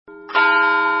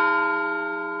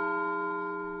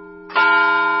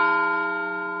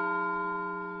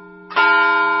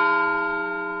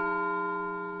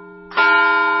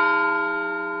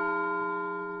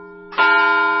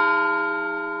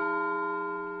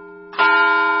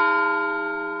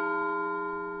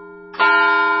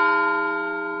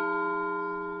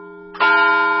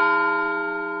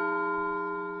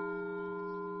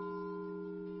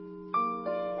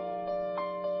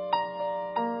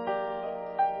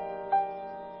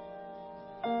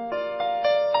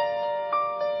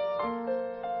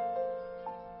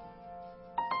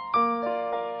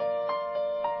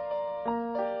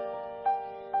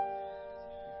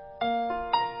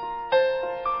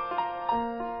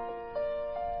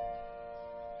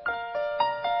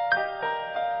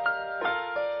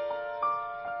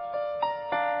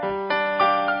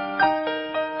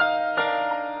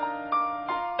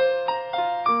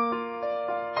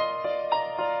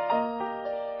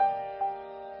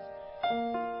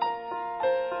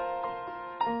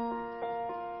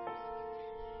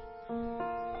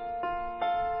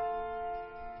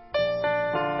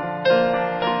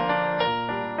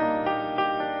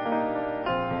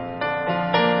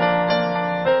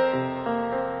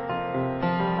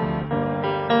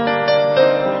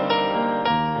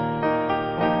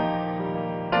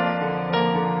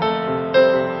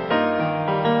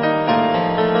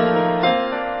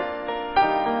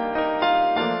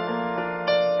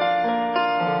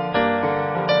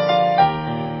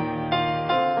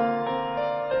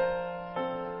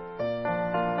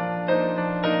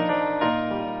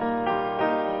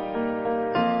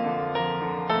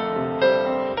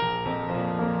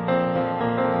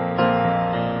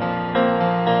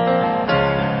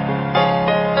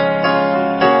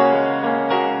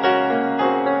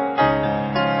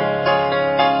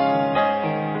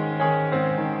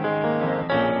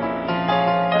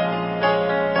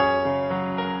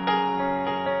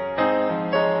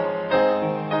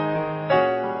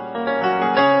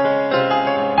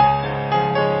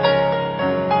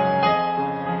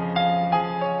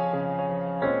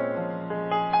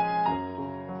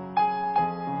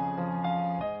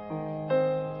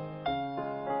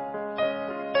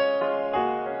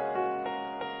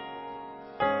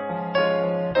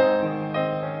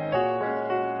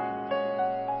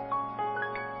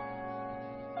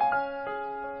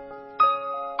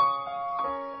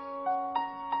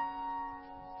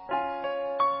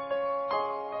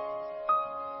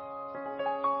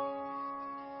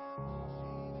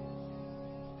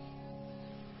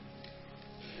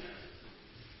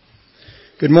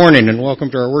Good morning and welcome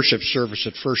to our worship service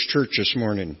at First Church this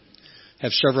morning. I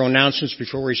have several announcements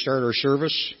before we start our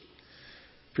service.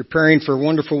 Preparing for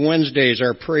Wonderful Wednesdays,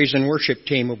 our praise and worship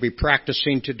team will be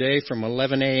practicing today from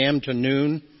 11 a.m. to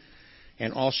noon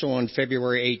and also on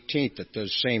February 18th at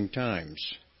those same times.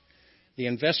 The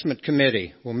Investment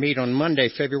Committee will meet on Monday,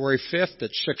 February 5th at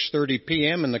 6:30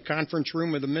 p.m. in the conference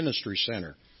room of the Ministry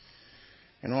Center.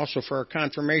 And also for our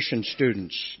confirmation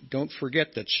students, don't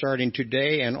forget that starting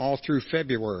today and all through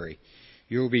February,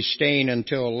 you will be staying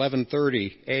until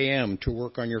 11:30 a.m. to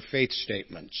work on your faith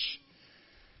statements.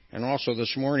 And also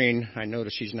this morning, I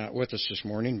notice he's not with us this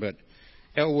morning, but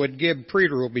Elwood Gibb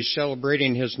Preeter will be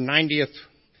celebrating his 90th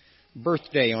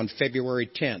birthday on February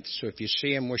 10th. So if you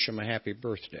see him, wish him a happy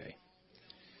birthday.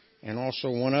 And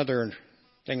also one other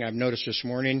thing I've noticed this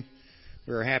morning,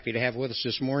 we were happy to have with us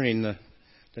this morning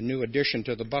the new addition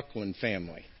to the Buckland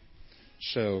family.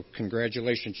 So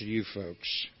congratulations to you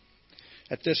folks.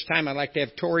 At this time, I'd like to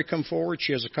have Tori come forward.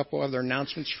 She has a couple other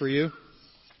announcements for you.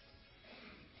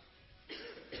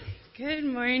 Good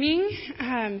morning.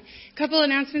 Couple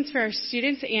announcements for our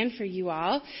students and for you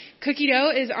all. Cookie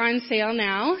dough is on sale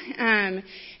now.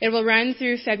 It will run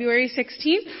through February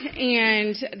 16th,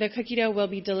 and the cookie dough will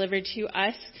be delivered to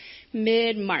us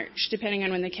mid-March, depending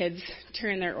on when the kids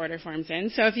turn their order forms in.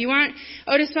 So if you want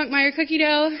Otis Spunkmeyer cookie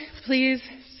dough, please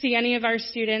see any of our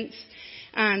students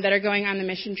that are going on the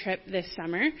mission trip this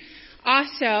summer.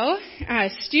 Also,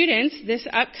 students, this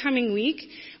upcoming week,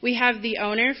 we have the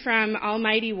owner from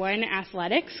Almighty One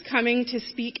Athletics coming to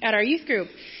speak at our youth group.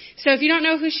 So if you don't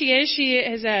know who she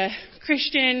is a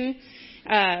Christian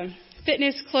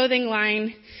fitness clothing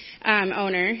line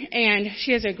owner, and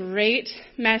she has a great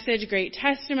message, great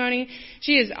testimony.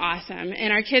 She is awesome,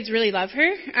 and our kids really love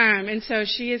her, and so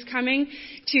she is coming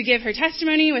to give her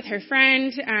testimony with her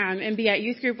friend and be at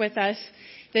youth group with us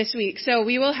this week. So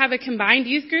we will have a combined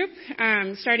youth group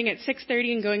starting at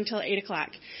 6:30 and going till 8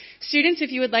 o'clock. Students,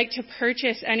 if you would like to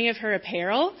purchase any of her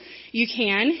apparel, you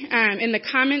can. In the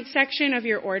comment section of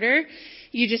your order,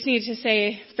 you just need to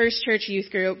say First Church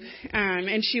Youth Group,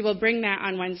 and she will bring that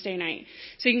on Wednesday night.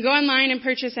 So you can go online and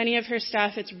purchase any of her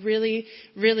stuff. It's really,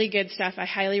 really good stuff. I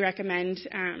highly recommend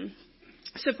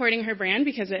supporting her brand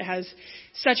because it has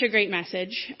such a great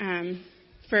message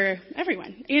for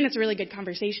everyone. And it's a really good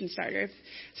conversation starter. If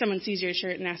someone sees your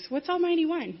shirt and asks, what's Almighty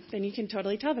One? Then you can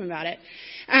totally tell them about it.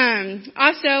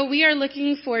 Also, we are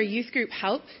looking for youth group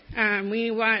help.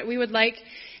 We would like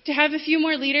to have a few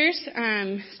more leaders,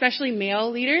 especially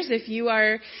male leaders. If you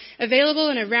are available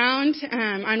and around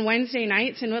on Wednesday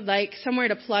nights and would like somewhere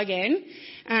to plug in,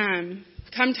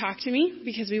 come talk to me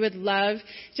because we would love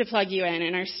to plug you in.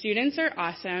 And our students are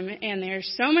awesome, and they're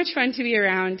so much fun to be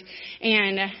around.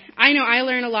 And I know I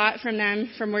learn a lot from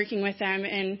them, from working with them,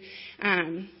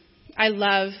 and I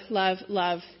love, love,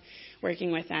 love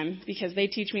working with them because they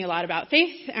teach me a lot about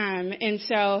faith. And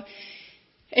so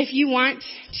if you want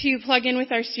to plug in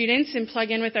with our students and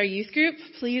plug in with our youth group,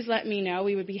 please let me know.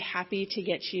 We would be happy to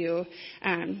get you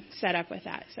set up with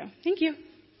that. So thank you.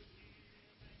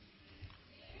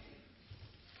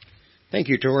 Thank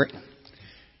you, Tori.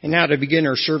 And now to begin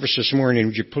our service this morning,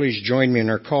 would you please join me in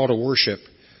our call to worship?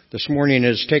 This morning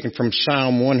is taken from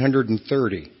Psalm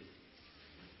 130.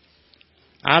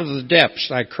 Out of the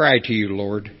depths I cry to you,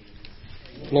 Lord.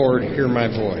 Lord, hear my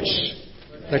voice.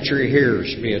 Let your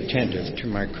ears be attentive to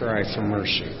my cry for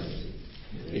mercy.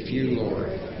 If you, Lord,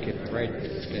 get right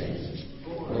with things,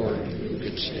 Lord, who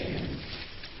could stand?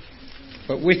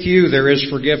 But with you there is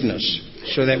forgiveness,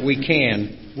 so that we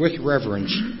can, with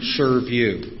reverence, serve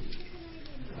you.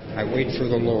 I wait for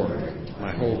the Lord,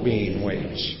 my whole being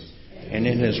waits, and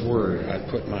in his word I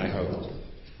put my hope.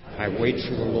 I wait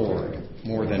for the Lord,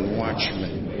 more than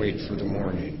watchmen wait for the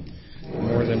morning.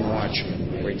 More than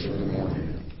watchmen wait for the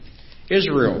morning.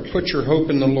 Israel, put your hope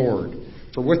in the Lord,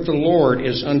 for with the Lord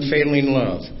is unfailing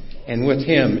love, and with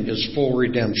him is full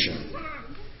redemption.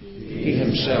 He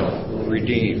himself will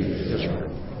redeem Israel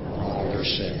from all their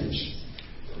sins.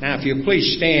 Now, if you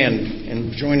please stand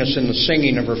and join us in the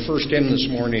singing of our first hymn this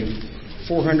morning,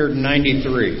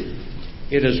 493,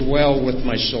 It Is Well With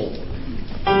My Soul.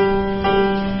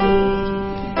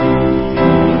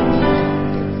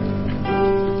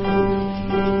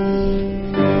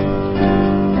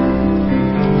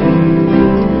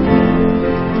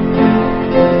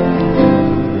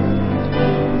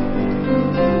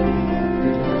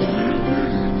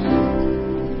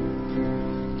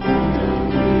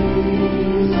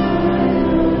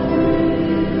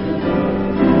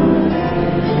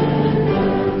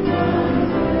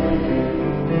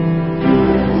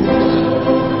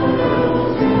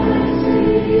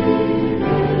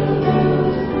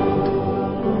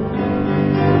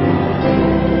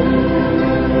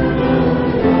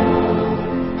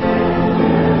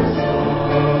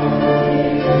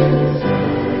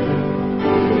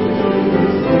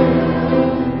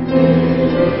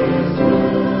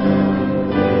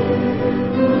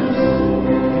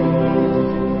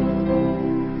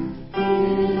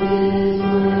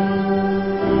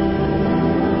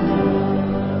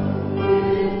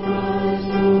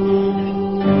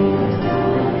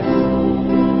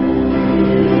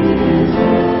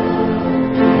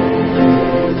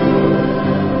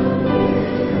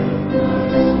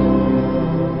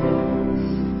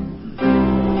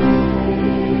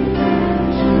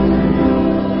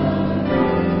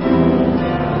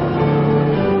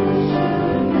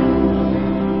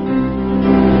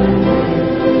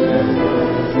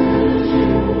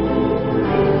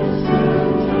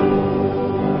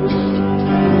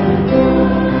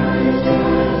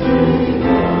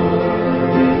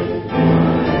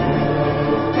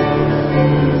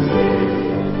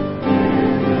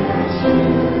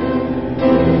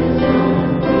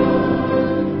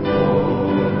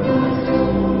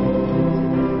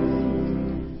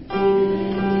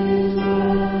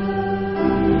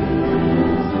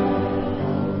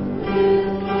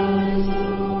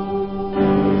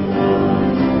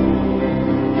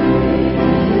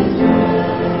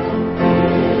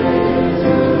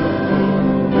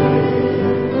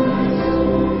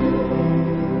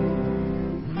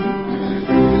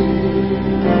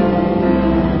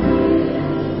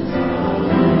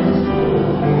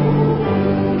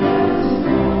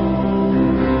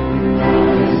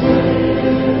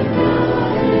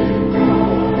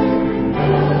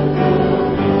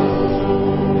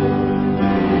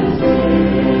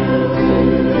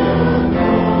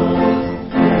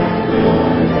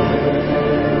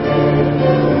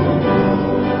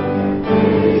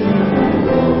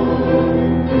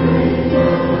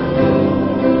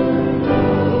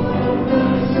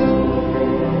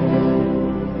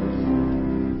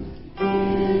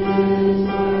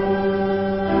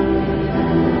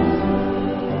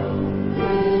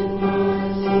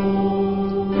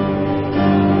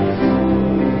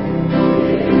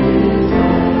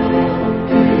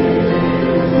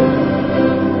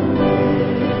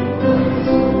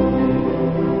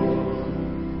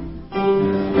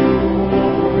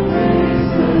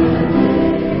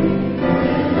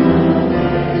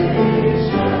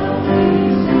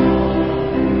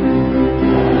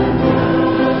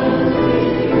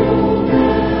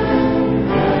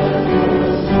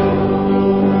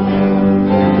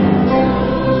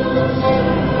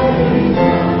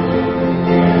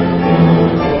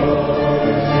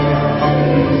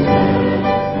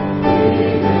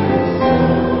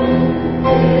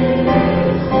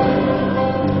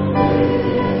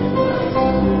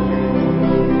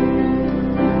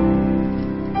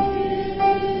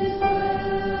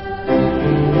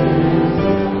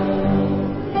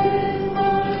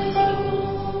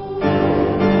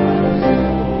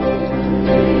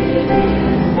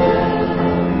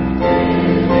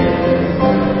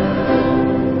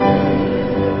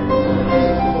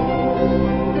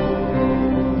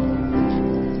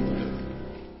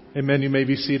 Amen. You may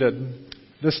be seated.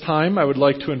 This time, I would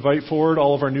like to invite forward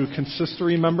all of our new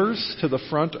consistory members to the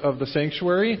front of the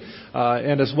sanctuary,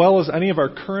 and as well as any of our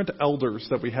current elders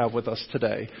that we have with us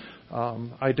today.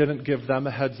 I didn't give them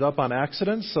a heads up on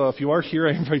accident, so if you are here,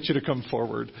 I invite you to come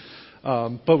forward.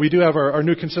 But we do have our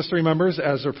new consistory members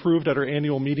as approved at our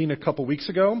annual meeting a couple weeks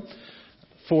ago.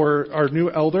 For our new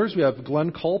elders, we have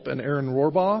Glenn Culp and Aaron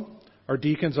Rohrbaugh. Our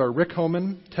deacons are Rick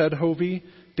Homan, Ted Hovey,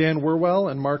 Dan Werwell,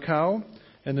 and Mark Howe.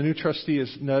 And the new trustee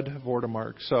is Ned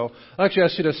Vordemark. So I'll actually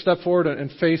ask you to step forward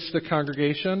and face the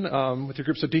congregation. With your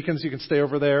groups of deacons, you can stay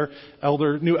over there.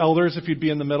 New elders, if you'd be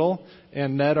in the middle.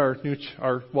 And Ned, our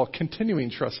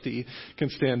continuing trustee, can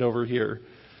stand over here.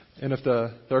 And if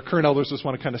our current elders just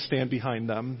want to kind of stand behind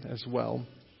them as well.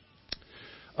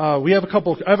 I have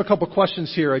a couple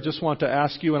questions here I just want to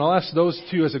ask you, and I'll ask those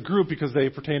two as a group because they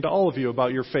pertain to all of you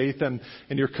about your faith and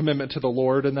your commitment to the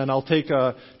Lord. And then I'll take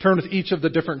a turn with each of the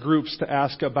different groups to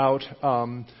ask about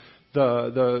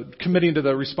the committing to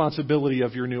the responsibility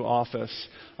of your new office.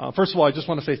 First of all, I just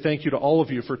want to say thank you to all of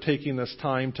you for taking this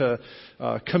time to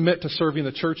commit to serving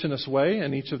the church in this way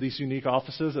in each of these unique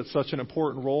offices. It's such an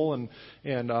important role, and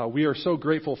we are so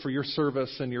grateful for your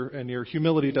service and your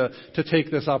humility to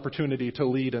take this opportunity to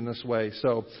lead in this way.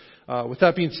 So, with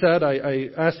that being said, I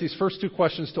ask these first two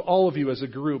questions to all of you as a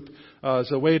group as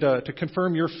a way to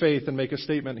confirm your faith and make a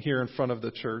statement here in front of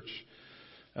the church.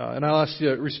 And I'll ask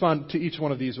you to respond to each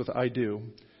one of these with I do.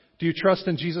 Do you trust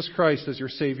in Jesus Christ as your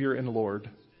Savior and Lord?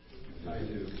 I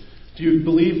do. Do you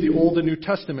believe the Old and New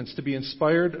Testaments to be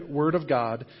inspired Word of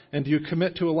God? And do you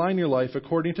commit to align your life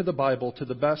according to the Bible to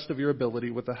the best of your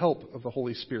ability with the help of the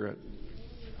Holy Spirit?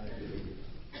 I do.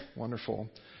 Wonderful.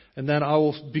 And then I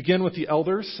will begin with the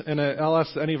elders, and I'll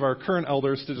ask any of our current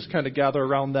elders to just kind of gather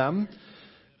around them.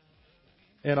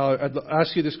 And I'd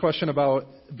ask you this question about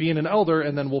being an elder,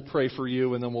 and then we'll pray for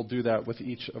you, and then we'll do that with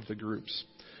each of the groups.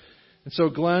 And so,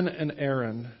 Glenn and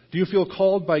Aaron, do you feel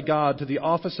called by God to the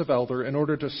office of elder in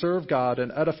order to serve God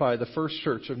and edify the First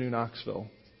Church of New Knoxville?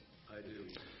 I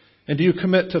do. And do you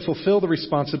commit to fulfill the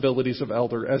responsibilities of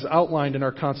elder as outlined in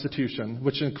our Constitution,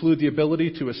 which include the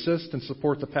ability to assist and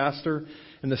support the pastor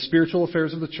in the spiritual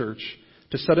affairs of the church,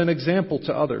 to set an example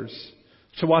to others,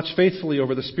 to watch faithfully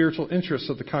over the spiritual interests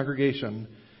of the congregation,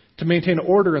 to maintain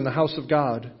order in the house of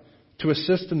God, to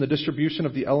assist in the distribution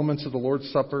of the elements of the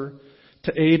Lord's Supper,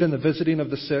 to aid in the visiting of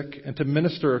the sick, and to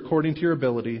minister according to your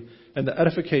ability and the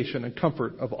edification and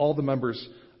comfort of all the members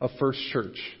of First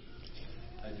Church?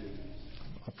 I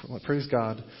do. Praise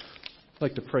God. I'd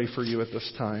like to pray for you at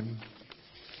this time.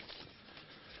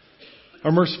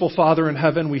 Our merciful Father in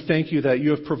heaven, we thank you that you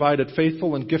have provided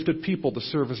faithful and gifted people to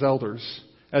serve as elders.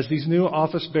 As these new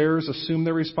office bearers assume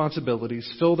their responsibilities,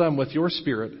 fill them with your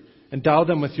Spirit, endow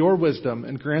them with your wisdom,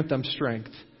 and grant them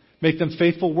strength. Make them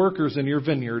faithful workers in your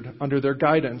vineyard. Under their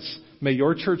guidance, may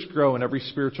your church grow in every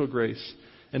spiritual grace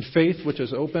and faith which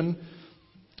is open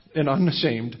and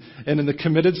unashamed, and in the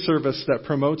committed service that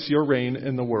promotes your reign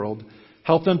in the world.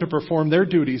 Help them to perform their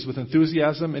duties with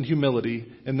enthusiasm and humility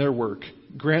in their work.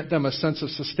 Grant them a sense of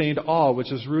sustained awe which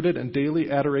is rooted in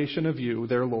daily adoration of you,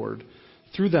 their Lord.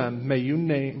 Through them, may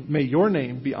your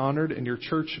name be honored and your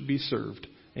church be served.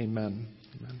 Amen.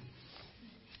 Amen.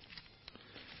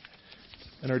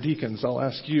 And our deacons, I'll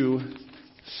ask you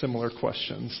similar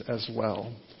questions as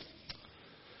well.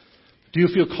 Do you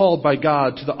feel called by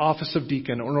God to the office of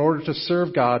deacon in order to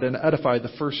serve God and edify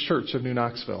the First Church of New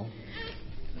Knoxville?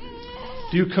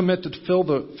 Do you commit to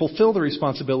fulfill the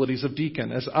responsibilities of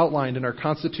deacon as outlined in our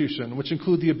Constitution, which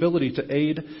include the ability to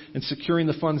aid in securing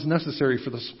the funds necessary for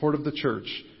the support of the church,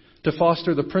 to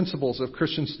foster the principles of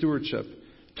Christian stewardship,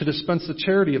 to dispense the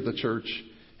charity of the church,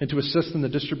 and to assist in the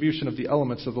distribution of the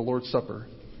elements of the Lord's Supper?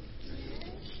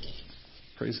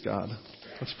 Praise God.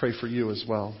 Let's pray for you as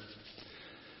well.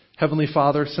 Heavenly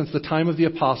Father, since the time of the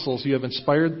apostles, you have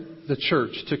inspired the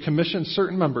church to commission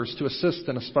certain members to assist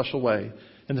in a special way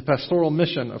in the pastoral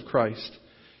mission of Christ.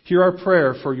 Hear our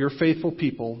prayer for your faithful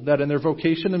people, that in their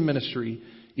vocation and ministry,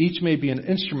 each may be an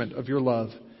instrument of your love,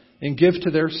 and give to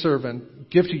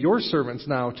your servants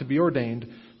now to be ordained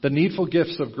the needful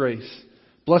gifts of grace.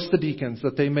 Bless the deacons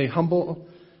that they may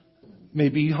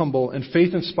be humble and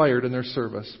faith inspired in their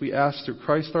service. We ask through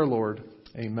Christ our Lord.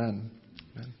 Amen.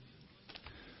 Amen.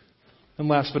 And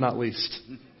last but not least,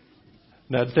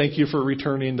 Ned, thank you for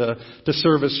returning to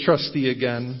serve as trustee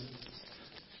again.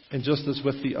 And just as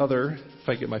with the other, if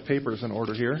I get my papers in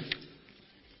order here,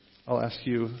 I'll ask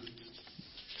you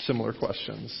similar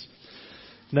questions.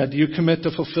 Now, do you commit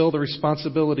to fulfill the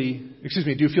responsibility,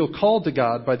 do you feel called to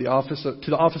God to the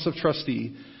office of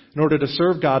trustee in order to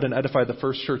serve God and edify the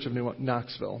First Church of New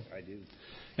Knoxville? I do.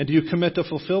 And do you commit to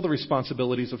fulfill the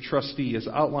responsibilities of trustee as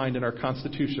outlined in our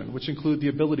Constitution, which include the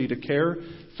ability to care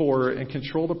for and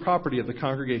control the property of the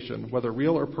congregation, whether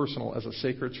real or personal, as a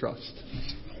sacred trust?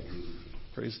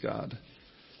 Praise God.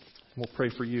 We'll pray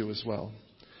for you as well.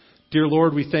 Dear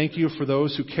Lord, we thank you for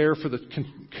those who care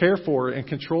for and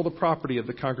control the property of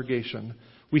the congregation.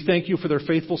 We thank you for their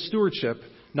faithful stewardship,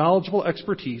 knowledgeable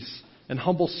expertise, and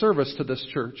humble service to this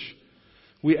church.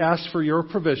 We ask for your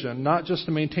provision, not just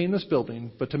to maintain this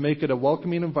building, but to make it a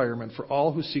welcoming environment for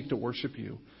all who seek to worship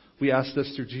you. We ask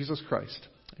this through Jesus Christ.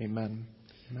 Amen.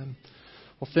 Amen.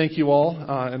 Well, thank you all,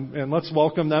 and let's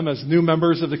welcome them as new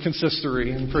members of the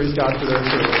consistory, and praise God for their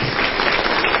service.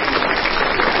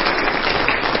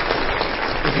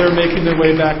 If they're making their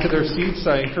way back to their seats,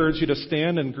 I encourage you to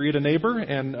stand and greet a neighbor,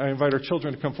 and I invite our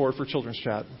children to come forward for children's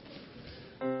chat.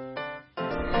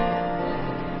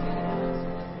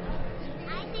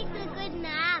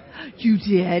 You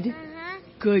did? Uh-huh.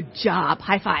 Good job.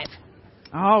 High five.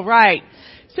 All right.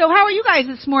 So how are you guys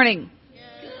this morning?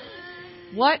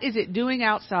 Good. What is it doing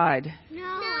outside?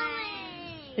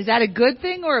 Snowing. Is that a good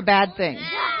thing or a bad thing?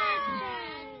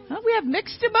 Well, we have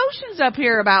mixed emotions up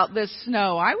here about this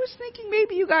snow. I was thinking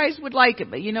maybe you guys would like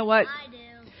it, but you know what? I do.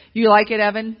 You like it,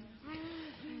 Evan?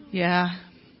 Yeah.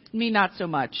 Me, not so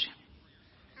much.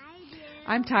 I do.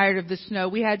 I'm tired of the snow.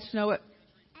 We've had enough.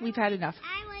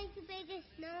 I like to make a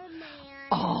snowman.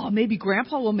 Oh, maybe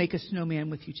Grandpa will make a snowman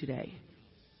with you today.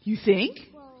 You think?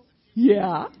 Well,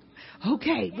 yeah.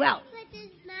 Okay, well. but there's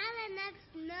not enough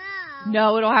snow.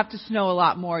 No, it'll have to snow a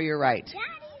lot more. You're right. Daddy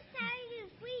said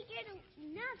if we get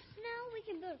enough snow, we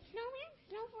can build snowman,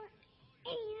 snowboard,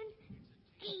 and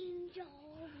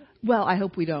angels. Well, I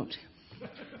hope we don't.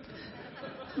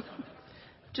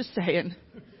 Just saying.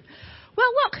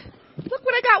 Well, look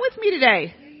what I got with me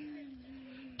today.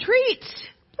 Treats.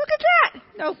 Look at that.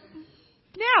 No.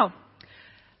 Now,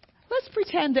 let's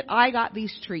pretend that I got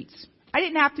these treats. I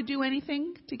didn't have to do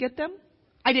anything to get them.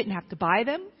 I didn't have to buy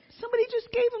them. Somebody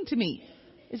just gave them to me.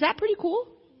 Is that pretty cool?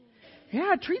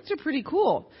 Yeah, treats are pretty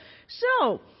cool.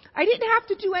 So, I didn't have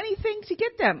to do anything to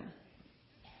get them.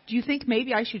 Do you think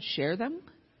maybe I should share them?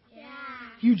 Yeah.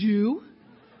 You do?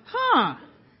 Huh.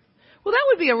 Well, that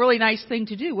would be a really nice thing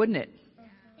to do, wouldn't it?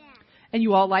 Yeah. And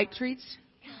you all like treats?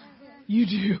 You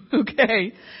do.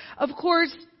 Okay. Of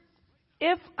course,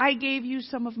 if I gave you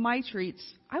some of my treats,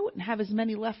 I wouldn't have as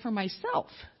many left for myself.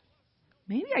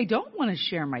 Maybe I don't want to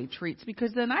share my treats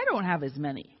because then I don't have as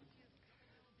many.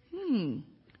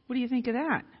 What do you think of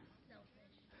that?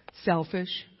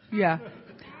 Selfish. Yeah.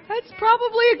 That's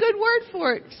probably a good word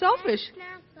for it. Selfish. That's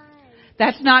not fun.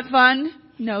 That's not fun?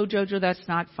 No, Jojo, that's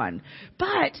not fun.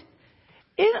 But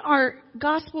in our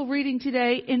gospel reading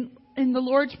today, in the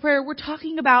Lord's Prayer, we're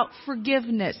talking about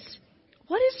forgiveness.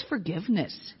 What is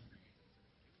forgiveness?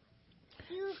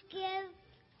 You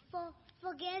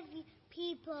forgive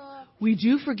people. We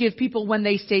do forgive people when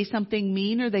they say something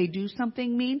mean or they do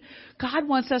something mean. God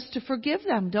wants us to forgive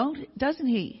them, doesn't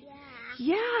He?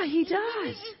 Yeah. Yeah, He does.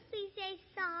 If we say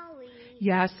sorry.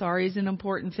 Yeah, sorry is an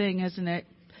important thing, isn't it?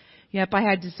 Yep, I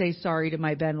had to say sorry to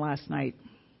my Ben last night.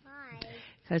 Why?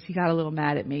 Because he got a little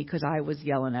mad at me because I was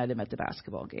yelling at him at the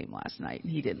basketball game last night.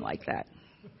 And he didn't like that.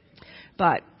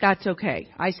 But that's okay.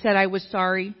 I said I was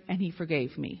sorry and he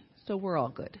forgave me. So we're all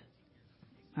good.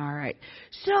 All right.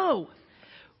 So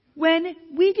when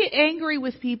we get angry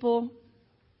with people,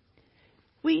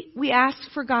 we ask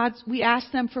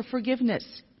them for forgiveness.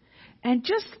 And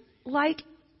just like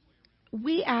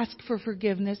we ask for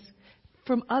forgiveness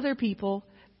from other people,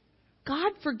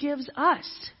 God forgives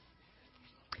us.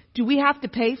 Do we have to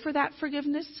pay for that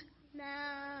forgiveness?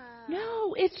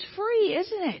 No, it's free,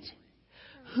 isn't it?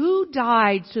 Who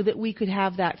died so that we could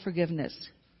have that forgiveness?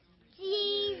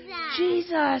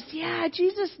 Jesus. Yeah,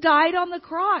 Jesus died on the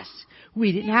cross.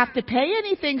 We didn't have to pay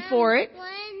anything for it.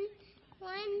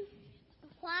 One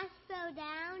cross fell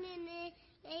down and it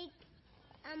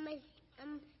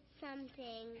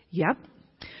something. Yep.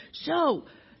 So,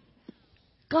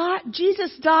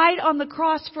 Jesus died on the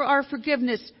cross for our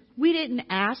forgiveness. We didn't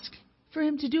ask for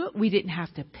Him to do it. We didn't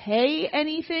have to pay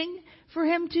anything for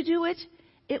Him to do it.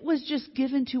 It was just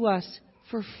given to us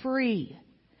for free.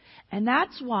 And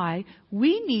that's why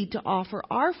we need to offer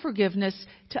our forgiveness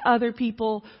to other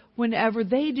people whenever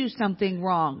they do something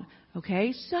wrong.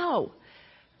 Okay? So,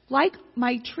 like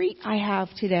my treat I have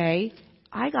today,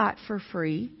 I got for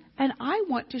free. And I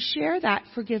want to share that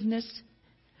forgiveness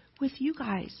with you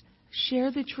guys. Share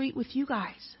the treat with you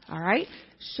guys. All right?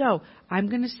 So, I'm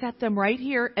going to set them right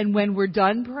here. And when we're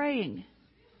done praying,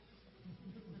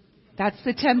 that's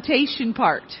the temptation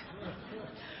part.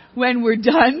 When we're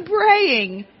done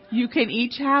praying, you can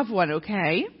each have one,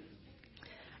 okay?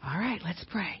 All right, let's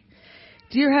pray.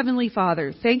 Dear Heavenly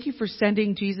Father, thank you for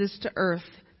sending Jesus to earth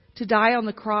to die on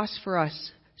the cross for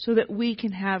us so that we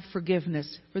can have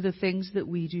forgiveness for the things that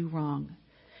we do wrong.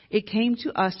 It came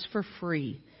to us for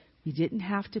free. He didn't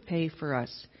have to pay for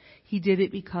us. He did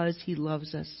it because He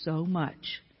loves us so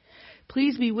much.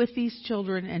 Please be with these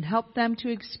children and help them to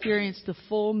experience the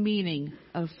full meaning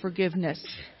of forgiveness.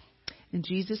 In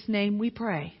Jesus' name we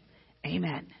pray.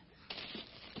 Amen.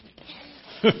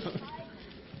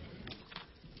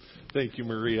 Thank you,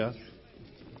 Maria.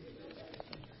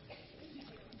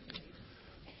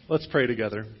 Let's pray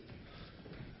together.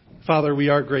 Father, we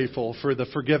are grateful for the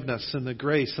forgiveness and the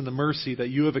grace and the mercy that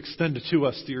you have extended to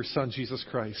us through your Son, Jesus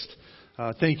Christ.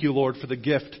 Thank you, Lord, for the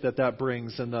gift that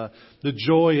brings and the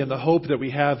joy and the hope that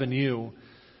we have in you,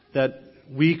 that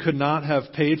we could not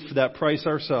have paid for that price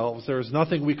ourselves. There is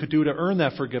nothing we could do to earn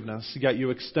that forgiveness, yet you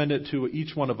extend it to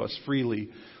each one of us freely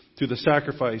through the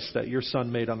sacrifice that your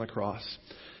Son made on the cross.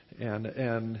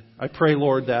 And I pray,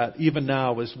 Lord, that even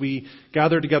now as we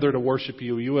gather together to worship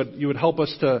you, you would help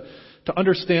us to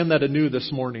understand that anew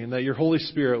this morning, that your Holy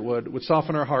Spirit would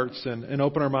soften our hearts and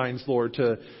open our minds, Lord,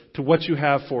 to what you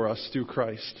have for us through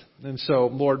Christ. And so,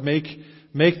 Lord, make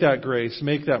that grace,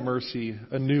 make that mercy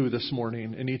anew this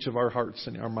morning in each of our hearts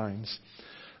and our minds.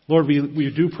 Lord,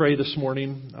 we do pray this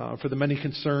morning for the many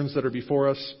concerns that are before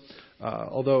us,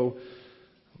 although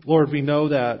Lord, we know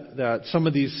that some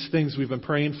of these things we've been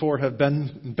praying for have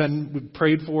been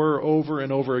prayed for over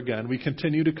and over again. We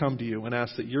continue to come to you and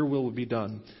ask that your will will be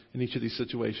done in each of these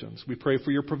situations. We pray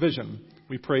for your provision.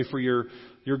 We pray for your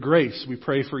grace. We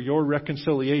pray for your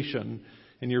reconciliation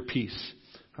and your peace,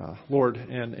 Lord,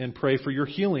 and pray for your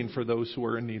healing for those who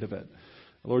are in need of it.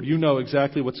 Lord, you know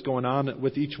exactly what's going on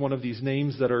with each one of these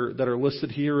names that are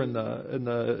listed here and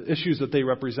the issues that they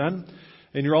represent.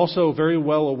 And you're also very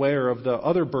well aware of the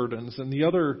other burdens and the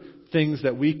other things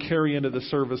that we carry into the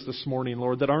service this morning,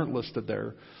 Lord, that aren't listed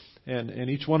there. And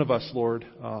each one of us, Lord,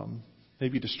 may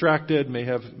be distracted, may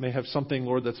have something,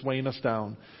 Lord, that's weighing us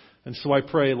down. And so I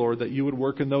pray, Lord, that you would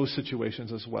work in those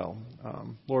situations as well.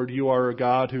 Lord, you are a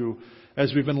God who,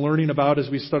 as we've been learning about as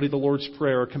we study the Lord's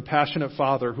Prayer, a compassionate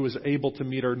Father who is able to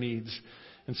meet our needs.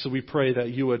 And so we pray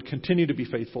that you would continue to be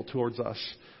faithful towards us,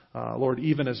 Lord,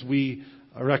 even as we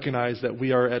recognize that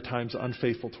we are at times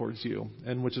unfaithful towards you,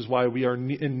 and which is why we are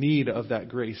in need of that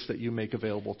grace that you make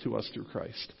available to us through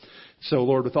Christ. So,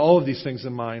 Lord, with all of these things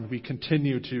in mind, we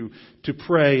continue to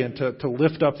pray and to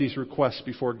lift up these requests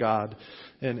before God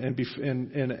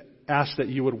and ask that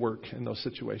you would work in those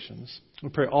situations. We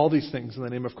pray all these things in the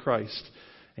name of Christ.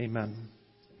 Amen.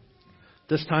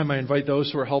 This time I invite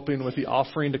those who are helping with the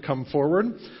offering to come forward.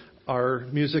 Our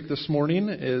music this morning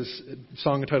is a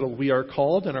song entitled We Are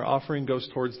Called, and our offering goes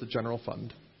towards the general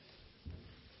fund.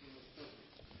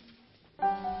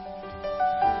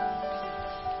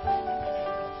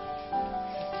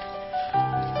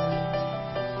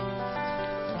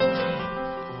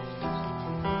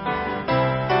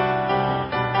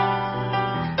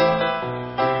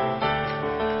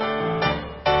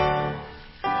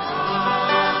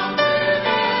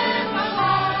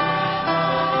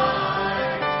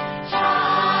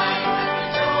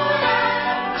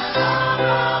 Of the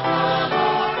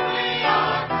Lord we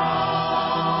are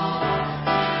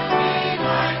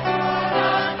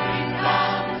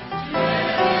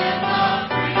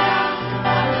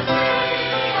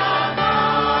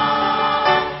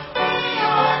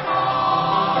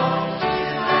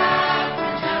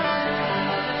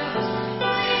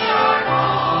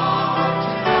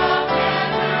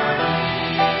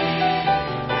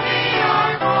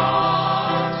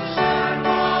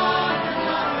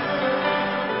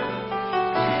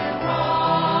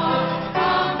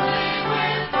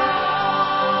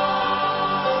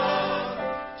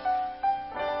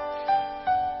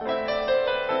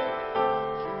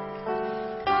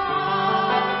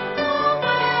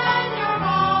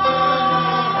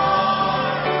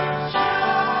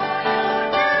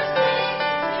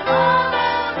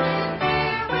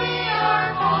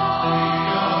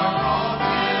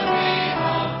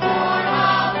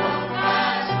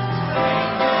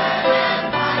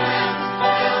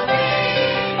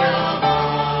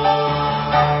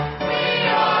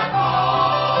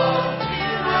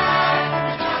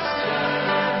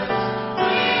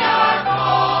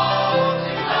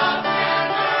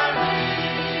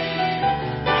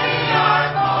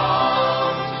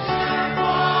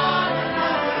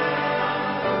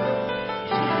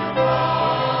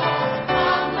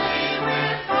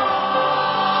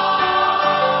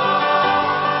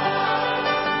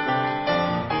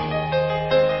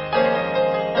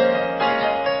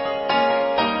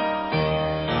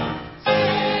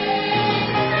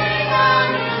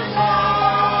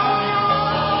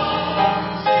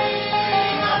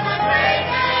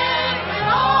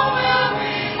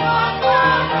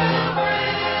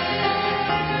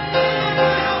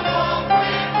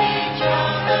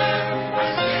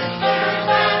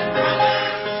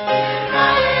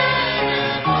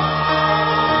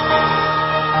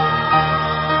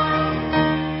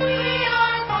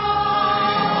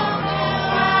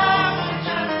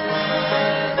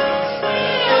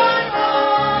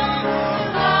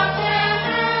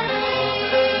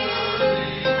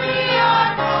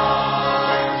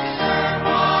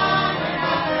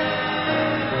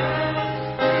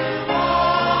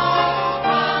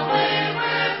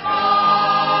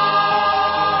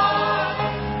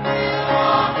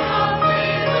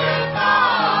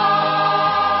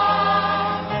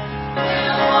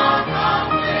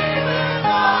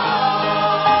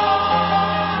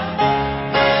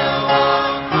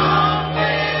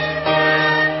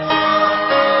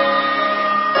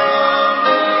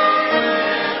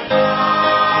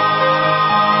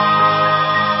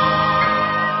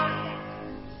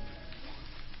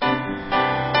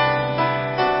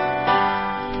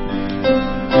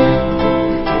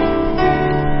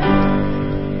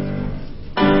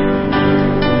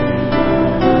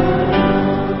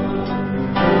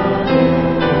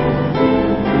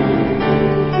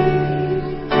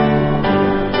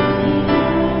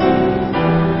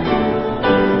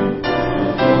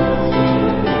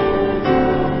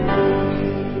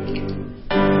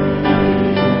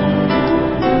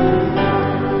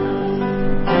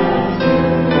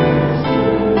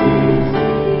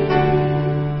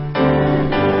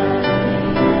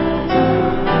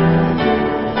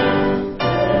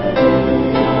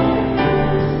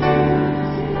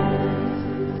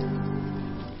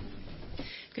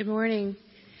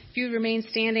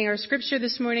standing. Our scripture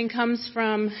this morning comes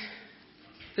from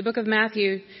the book of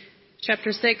Matthew,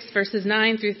 chapter 6, verses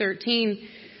 9 through 13,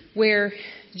 where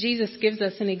Jesus gives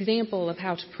us an example of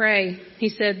how to pray. He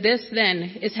said, "This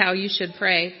then is how you should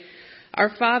pray. Our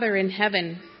Father in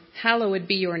heaven, hallowed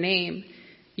be your name.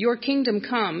 Your kingdom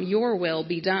come, your will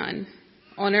be done,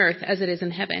 on earth as it is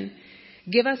in heaven.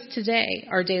 Give us today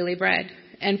our daily bread,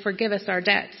 and forgive us our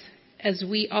debts, as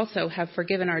we also have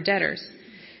forgiven our debtors.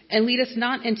 And lead us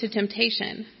not into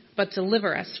temptation, but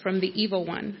deliver us from the evil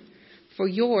one. For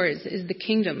yours is the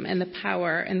kingdom and the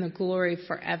power and the glory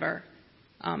forever.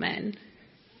 Amen."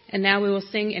 And now we will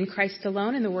sing In Christ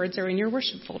Alone, and the words are in your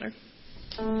worship folder.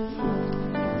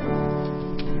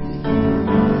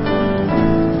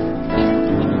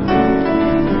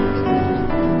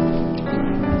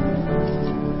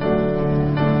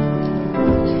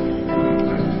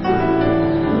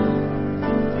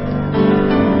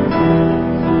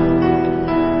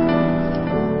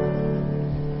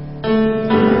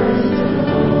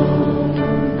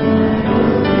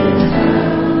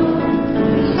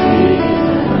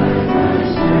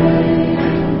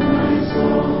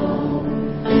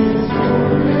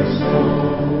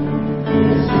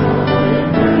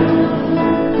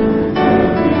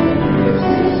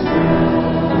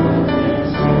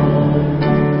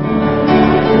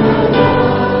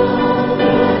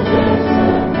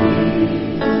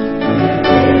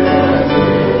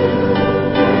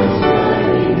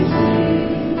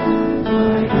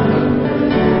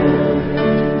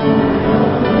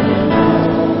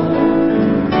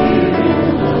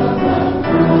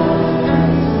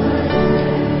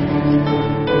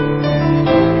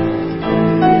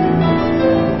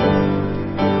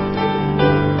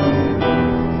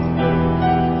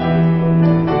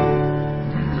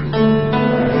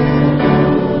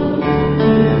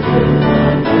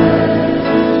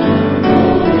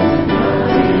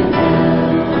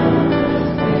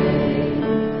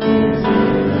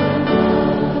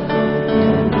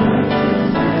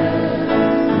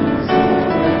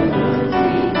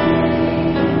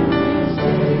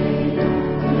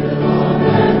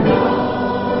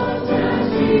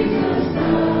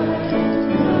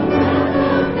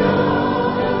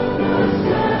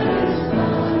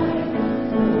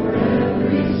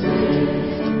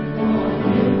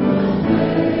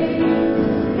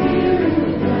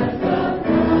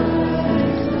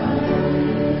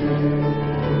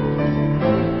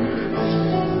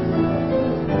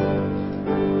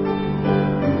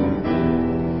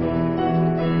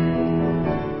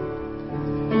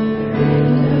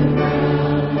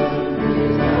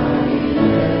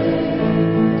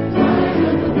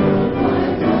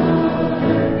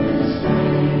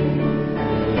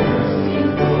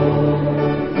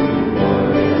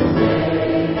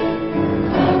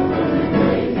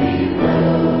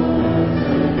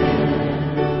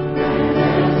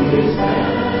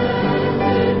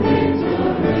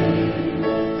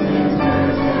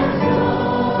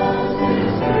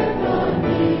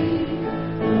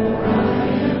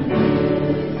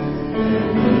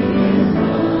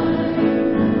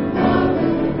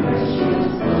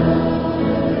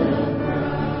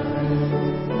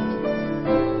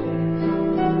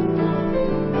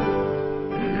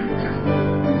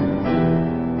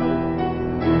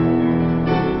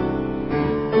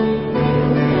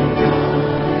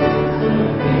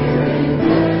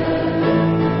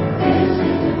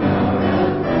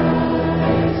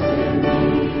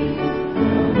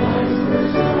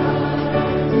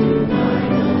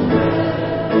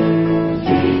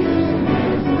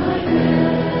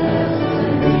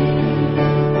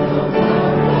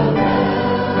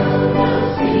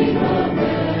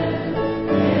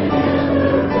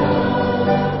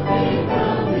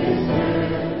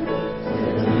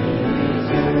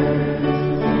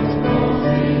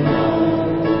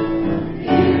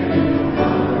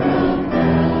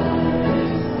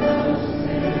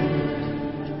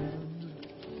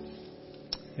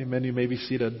 Amen. You may be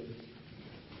seated.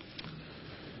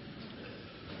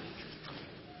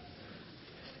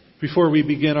 Before we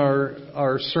begin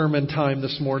our sermon time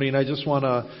this morning, I just want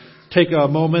to take a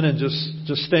moment and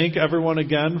just thank everyone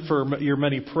again for your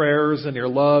many prayers and your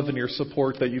love and your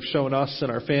support that you've shown us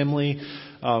and our family.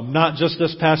 Not just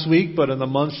this past week, but in the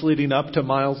months leading up to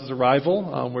Miles'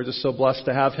 arrival. We're just so blessed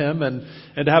to have him and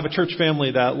to have a church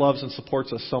family that loves and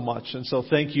supports us so much. And so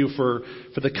thank you for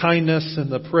the kindness and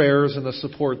the prayers and the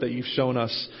support that you've shown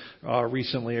us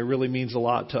recently. It really means a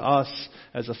lot to us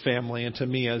as a family and to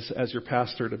me as your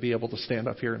pastor to be able to stand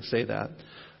up here and say that.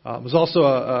 It was also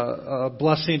a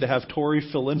blessing to have Tori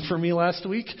fill in for me last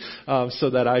week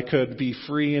so that I could be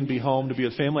free and be home to be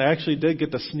with family. I actually did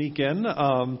get to sneak in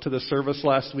to the service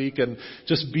last week and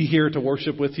just be here to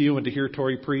worship with you and to hear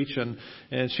Tori preach. And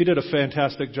she did a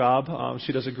fantastic job.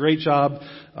 She does a great job.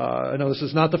 I know this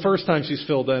is not the first time she's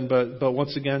filled in, but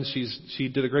once again, she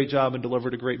did a great job and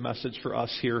delivered a great message for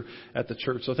us here at the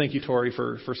church. So thank you, Tori,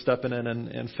 for stepping in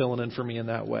and filling in for me in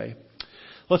that way.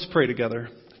 Let's pray together.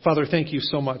 Father, thank you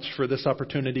so much for this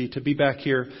opportunity to be back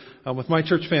here with my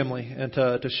church family and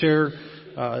to share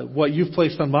what you've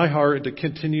placed on my heart and to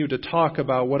continue to talk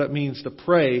about what it means to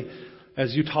pray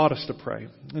as you taught us to pray.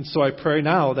 And so I pray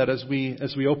now that as we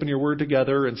open your word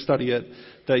together and study it,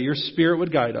 that your Spirit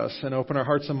would guide us and open our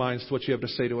hearts and minds to what you have to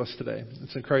say to us today.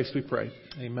 It's in Christ we pray.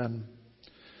 Amen.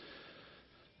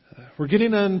 We're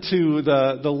getting into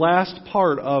the last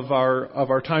part of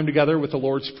our time together with the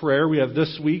Lord's Prayer. We have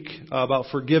this week about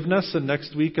forgiveness and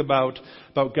next week about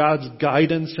God's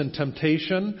guidance and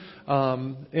temptation.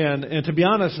 And to be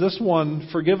honest, this one,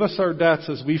 forgive us our debts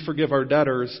as we forgive our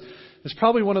debtors, is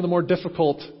probably one of the more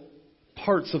difficult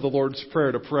parts of the Lord's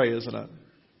Prayer to pray, isn't it?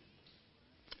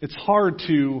 It's hard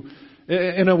to,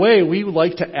 in a way, we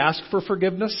like to ask for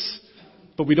forgiveness,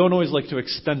 but we don't always like to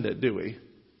extend it, do we?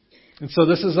 And so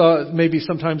this is maybe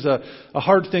sometimes a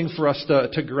hard thing for us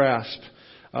to grasp.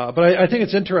 But I think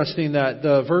it's interesting that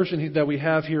the version that we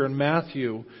have here in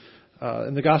Matthew,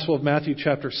 in the Gospel of Matthew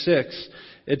chapter 6,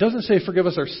 it doesn't say forgive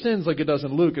us our sins like it does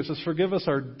in Luke. It says forgive us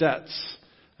our debts.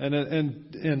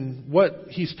 And what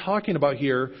he's talking about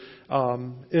here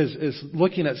is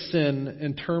looking at sin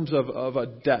in terms of a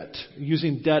debt,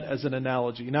 using debt as an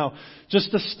analogy. Now, just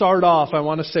to start off, I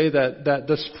want to say that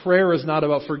this prayer is not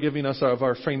about forgiving us of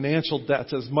our financial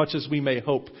debts as much as we may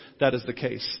hope that is the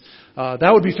case. That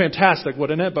would be fantastic,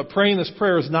 wouldn't it? But praying this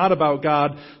prayer is not about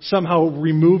God somehow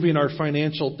removing our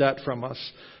financial debt from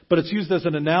us. But it's used as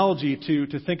an analogy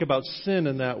to think about sin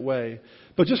in that way.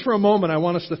 But just for a moment, I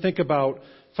want us to think about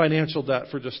financial debt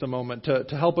for just a moment to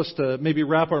help us to maybe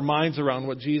wrap our minds around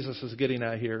what Jesus is getting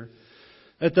at here.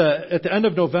 At the end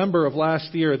of November of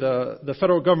last year, the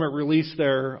federal government released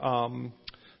their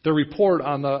report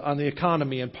on the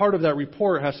economy, and part of that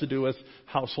report has to do with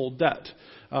household debt.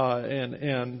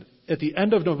 And at the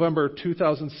end of November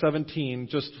 2017,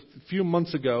 just a few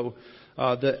months ago,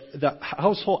 the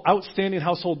outstanding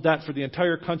household debt for the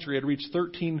entire country had reached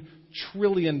 $13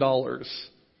 trillion.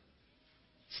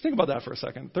 Let's think about that for a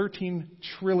second. $13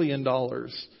 trillion.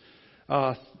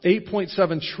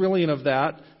 8.7 trillion of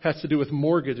that has to do with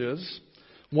mortgages.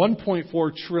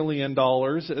 $1.4 trillion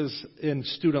is in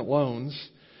student loans.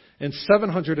 And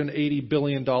 $780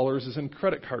 billion is in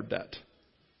credit card debt.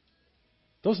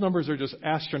 Those numbers are just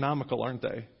astronomical, aren't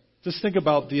they? Just think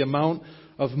about the amount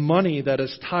of money that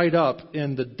is tied up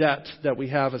in the debt that we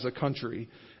have as a country.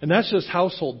 And that's just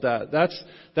household debt.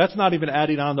 That's not even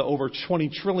adding on the over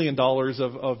 $20 trillion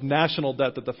of national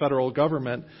debt that the federal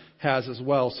government has as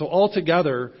well. So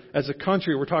altogether, as a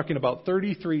country, we're talking about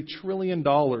 $33 trillion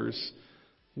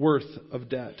worth of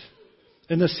debt.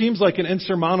 And this seems like an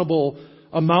insurmountable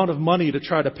amount of money to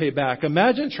try to pay back.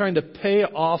 Imagine trying to pay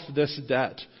off this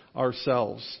debt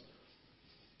ourselves.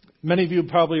 Many of you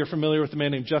probably are familiar with a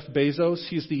man named Jeff Bezos.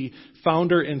 He's the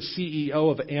founder and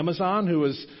CEO of Amazon, who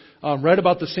was right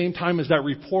about the same time as that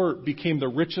report became the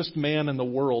richest man in the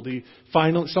world.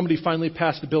 Somebody finally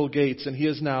passed Bill Gates, and he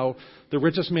is now the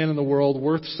richest man in the world,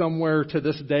 worth somewhere to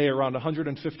this day around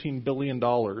 $115 billion.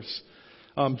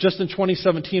 Just in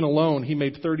 2017 alone, he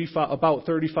made about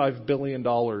 $35 billion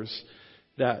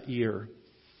that year.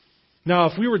 Now,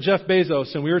 if we were Jeff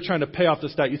Bezos and we were trying to pay off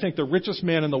this debt, you think the richest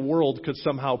man in the world could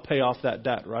somehow pay off that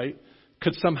debt, right?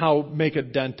 Could somehow make a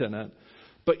dent in it.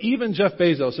 But even Jeff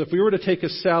Bezos, if we were to take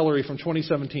his salary from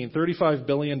 2017, $35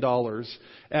 billion,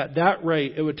 at that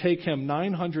rate, it would take him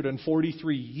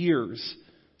 943 years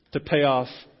to pay off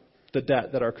the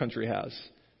debt that our country has.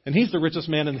 And he's the richest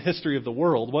man in the history of the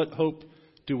world. What hope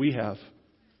do we have?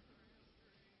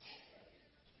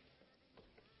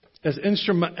 As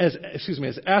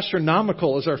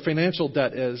astronomical as our financial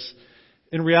debt is,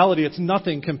 in reality, it's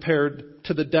nothing compared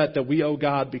to the debt that we owe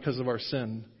God because of our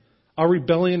sin. Our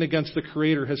rebellion against the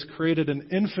Creator has created an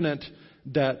infinite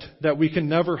debt that we can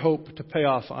never hope to pay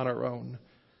off on our own.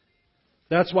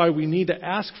 That's why we need to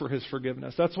ask for His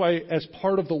forgiveness. That's why, as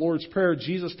part of the Lord's Prayer,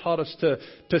 Jesus taught us to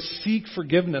seek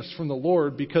forgiveness from the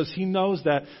Lord, because He knows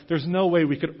that there's no way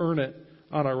we could earn it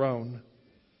on our own.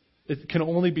 It can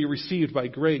only be received by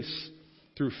grace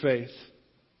through faith.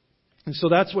 And so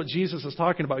that's what Jesus is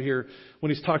talking about here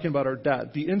when He's talking about our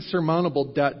debt, the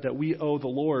insurmountable debt that we owe the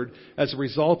Lord as a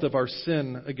result of our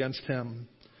sin against Him.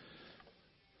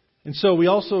 And so we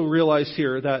also realize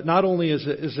here that not only is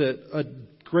it a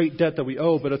great debt that we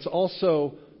owe, but it's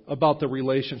also about the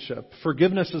relationship.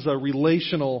 Forgiveness is a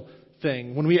relational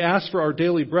thing. When we ask for our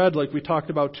daily bread, like we talked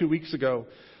about 2 weeks ago,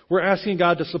 we're asking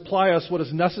God to supply us what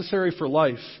is necessary for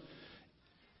life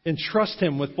and trust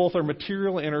Him with both our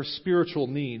material and our spiritual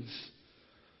needs.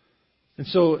 And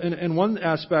so in one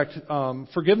aspect,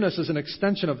 forgiveness is an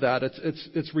extension of that.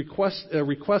 It's a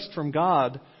request from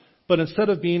God, but instead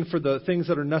of being for the things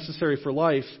that are necessary for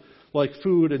life, like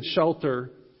food and shelter,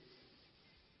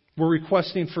 we're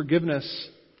requesting forgiveness,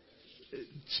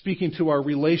 speaking to our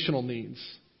relational needs,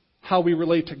 how we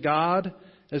relate to God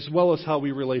as well as how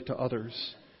we relate to others.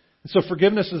 And so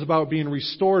forgiveness is about being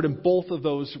restored in both of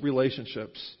those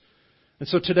relationships. And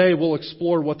so today we'll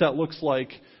explore what that looks like,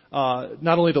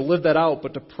 not only to live that out,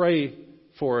 but to pray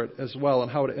for it as well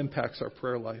and how it impacts our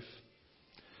prayer life.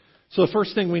 So the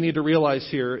first thing we need to realize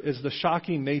here is the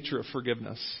shocking nature of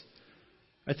forgiveness.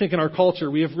 I think in our culture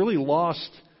we have really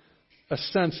lost a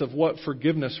sense of what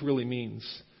forgiveness really means.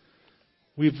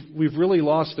 We've really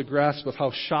lost the grasp of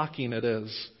how shocking it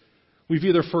is. We've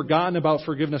either forgotten about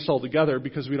forgiveness altogether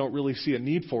because we don't really see a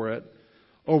need for it,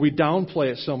 or we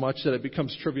downplay it so much that it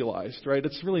becomes trivialized, right?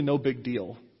 It's really no big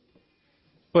deal.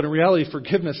 But in reality,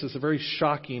 forgiveness is a very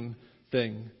shocking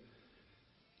thing.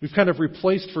 We've kind of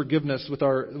replaced forgiveness with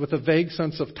a vague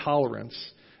sense of tolerance.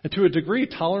 And to a degree,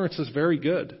 tolerance is very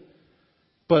good.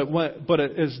 But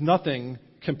it is nothing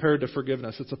compared to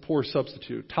forgiveness. It's a poor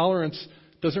substitute. Tolerance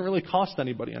doesn't really cost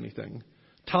anybody anything.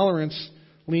 Tolerance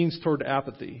leans toward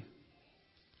apathy.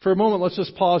 For a moment, let's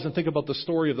just pause and think about the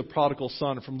story of the prodigal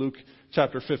son from Luke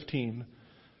chapter 15.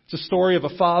 It's a story of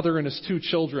a father and his 2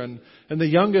 children, and the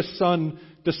youngest son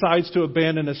decides to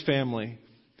abandon his family.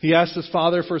 He asks his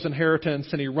father for his inheritance,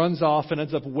 and he runs off and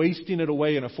ends up wasting it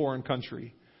away in a foreign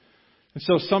country. And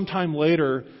so sometime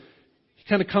later, he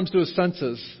kind of comes to his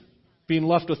senses, being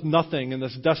left with nothing in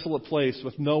this desolate place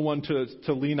with no one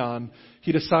to lean on.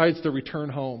 He decides to return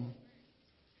home.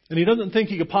 And he doesn't think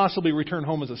he could possibly return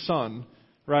home as a son,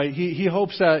 right? He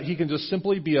hopes that he can just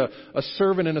simply be a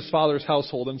servant in his father's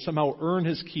household and somehow earn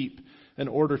his keep in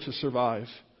order to survive.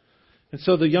 And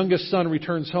so the youngest son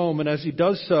returns home, and as he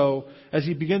does so, as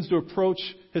he begins to approach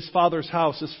his father's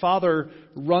house, his father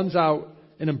runs out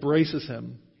and embraces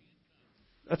him.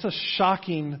 That's a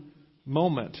shocking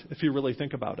moment if you really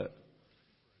think about it.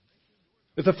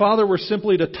 If the father were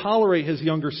simply to tolerate his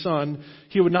younger son,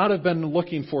 he would not have been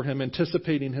looking for him,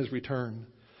 anticipating his return.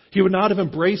 He would not have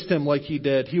embraced him like he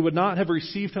did. He would not have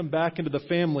received him back into the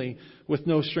family with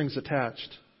no strings attached.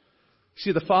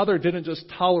 See, the father didn't just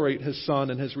tolerate his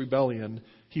son and his rebellion.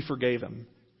 He forgave him.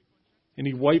 And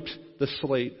he wiped the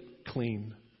slate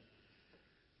clean.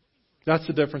 That's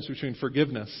the difference between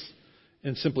forgiveness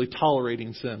and simply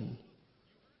tolerating sin.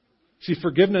 See,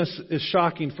 forgiveness is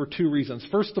shocking for 2 reasons.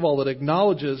 First of all, it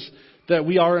acknowledges that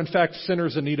we are in fact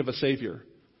sinners in need of a Savior.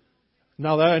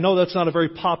 Now, I know that's not a very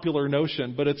popular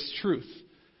notion, but it's truth.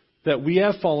 That we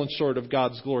have fallen short of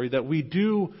God's glory, that we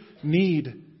do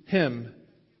need Him.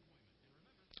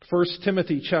 1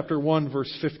 Timothy chapter 1,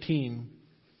 verse 15.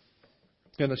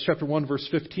 Again, that's chapter 1, verse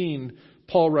 15.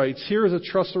 Paul writes, "Here is a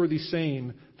trustworthy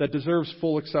saying that deserves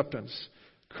full acceptance.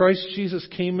 Christ Jesus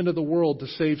came into the world to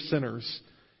save sinners,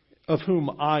 of whom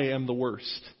I am the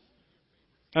worst."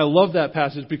 I love that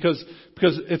passage because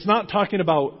it's not talking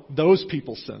about those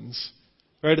people's sins,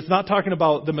 right? It's not talking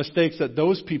about the mistakes that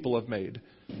those people have made.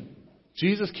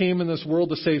 Jesus came in this world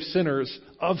to save sinners,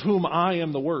 of whom I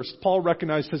am the worst. Paul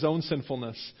recognized his own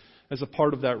sinfulness as a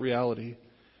part of that reality.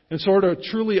 And so to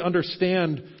truly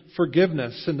understand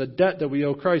forgiveness and the debt that we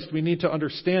owe Christ, we need to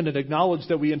understand and acknowledge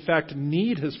that we in fact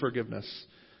need His forgiveness,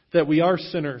 that we are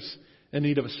sinners in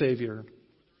need of a Savior.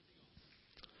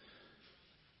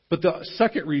 But the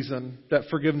second reason that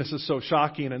forgiveness is so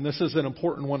shocking, and this is an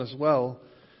important one as well,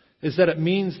 is that it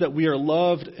means that we are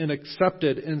loved and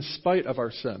accepted in spite of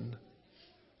our sin.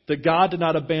 That God did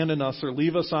not abandon us or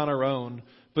leave us on our own,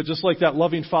 but just like that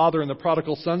loving father in the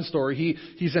prodigal son story,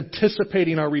 He's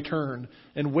anticipating our return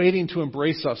and waiting to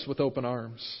embrace us with open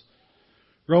arms.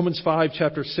 Romans 5,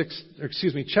 chapter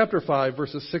 5,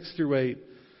 verses 6 through 8,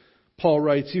 Paul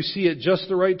writes, "You see, at just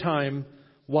the right time,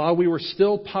 while we were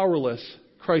still powerless,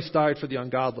 Christ died for the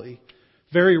ungodly.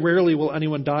 Very rarely will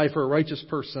anyone die for a righteous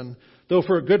person, though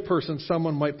for a good person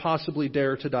someone might possibly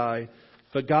dare to die.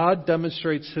 But God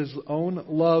demonstrates His own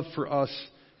love for us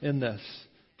in this,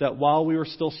 that while we were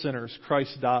still sinners,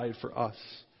 Christ died for us."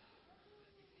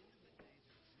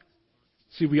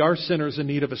 See, we are sinners in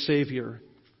need of a Savior,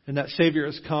 and that Savior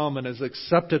has come and has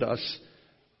accepted us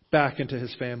back into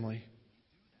His family.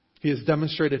 He has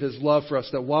demonstrated His love for us,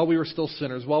 that while we were still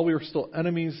sinners, while we were still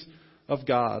enemies of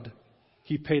God,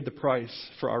 He paid the price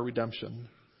for our redemption.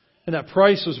 And that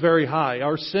price was very high.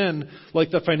 Our sin, like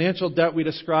the financial debt we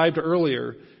described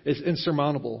earlier, is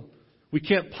insurmountable. We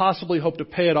can't possibly hope to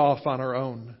pay it off on our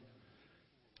own.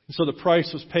 And so the price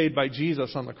was paid by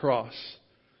Jesus on the cross.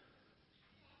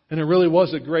 And it really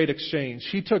was a great exchange.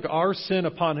 He took our sin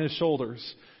upon His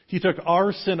shoulders. He took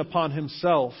our sin upon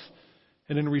Himself.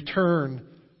 And in return,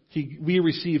 we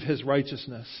receive His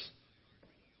righteousness.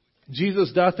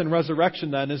 Jesus' death and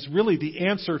resurrection then is really the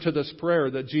answer to this prayer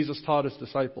that Jesus taught His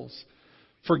disciples.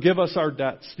 Forgive us our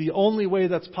debts. The only way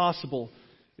that's possible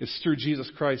is through Jesus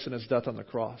Christ and His death on the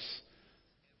cross.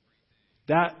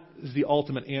 That is the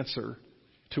ultimate answer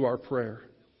to our prayer.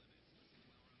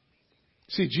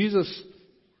 See, Jesus'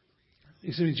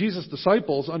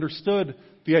 disciples understood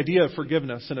the idea of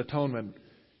forgiveness and atonement.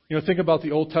 Think about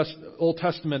the Old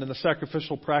Testament and the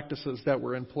sacrificial practices that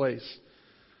were in place.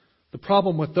 The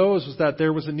problem with those was that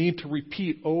there was a need to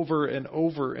repeat over and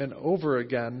over and over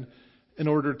again in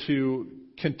order to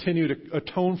continue to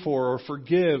atone for or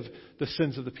forgive the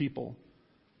sins of the people.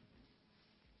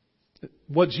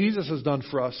 What Jesus has done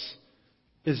for us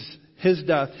is His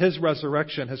death, His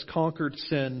resurrection has conquered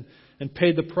sin and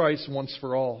paid the price once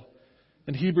for all.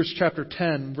 In Hebrews chapter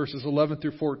 10, verses 11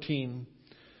 through 14,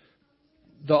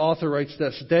 the author writes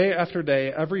this: Day after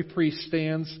day, every priest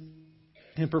stands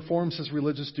and performs his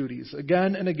religious duties.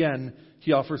 Again and again,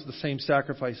 he offers the same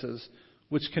sacrifices,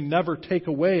 which can never take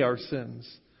away our sins.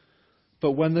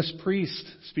 But when this priest,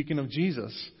 speaking of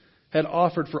Jesus, had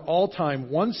offered for all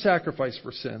time one sacrifice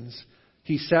for sins,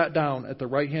 He sat down at the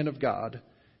right hand of God,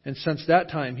 and since that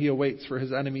time He awaits for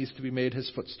His enemies to be made His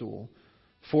footstool.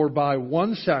 For by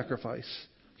one sacrifice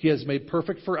He has made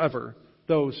perfect forever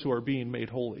those who are being made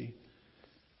holy.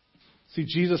 See,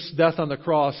 Jesus' death on the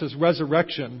cross, His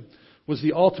resurrection, was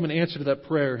the ultimate answer to that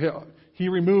prayer. He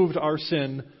removed our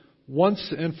sin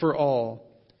once and for all,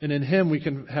 and in Him we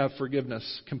can have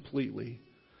forgiveness completely.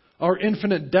 Our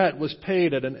infinite debt was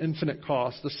paid at an infinite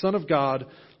cost. The Son of God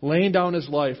laying down His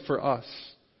life for us.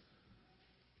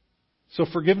 So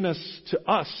forgiveness to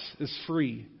us is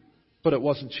free, but it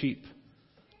wasn't cheap.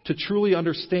 To truly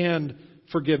understand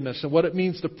forgiveness and what it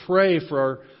means to pray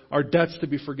for our debts to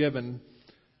be forgiven,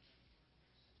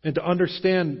 and to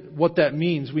understand what that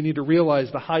means, we need to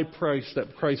realize the high price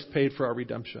that Christ paid for our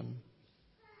redemption.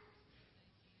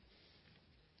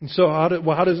 And so how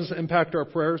does this impact our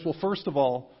prayers? Well, first of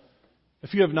all,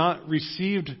 if you have not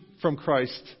received from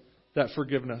Christ that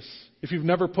forgiveness, if you've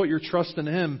never put your trust in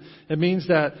Him, it means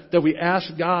that we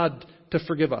ask God to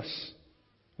forgive us.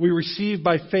 We receive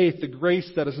by faith the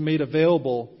grace that is made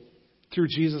available through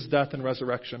Jesus' death and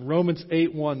resurrection. Romans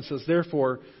 8:1 says,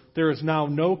 Therefore, there is now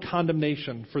no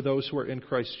condemnation for those who are in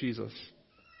Christ Jesus.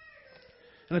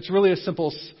 And it's really as simple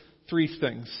as three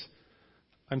things.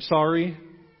 I'm sorry,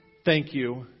 thank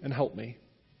you, and help me.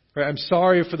 Right? I'm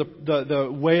sorry for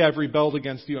the way I've rebelled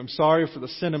against you. I'm sorry for the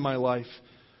sin in my life.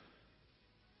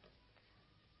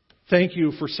 Thank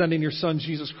you for sending your Son,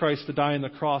 Jesus Christ, to die on the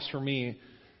cross for me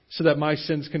so that my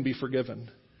sins can be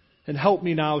forgiven. And help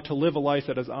me now to live a life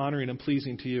that is honoring and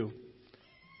pleasing to you.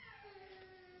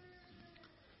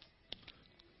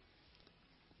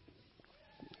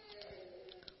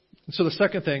 And so the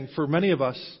second thing, for many of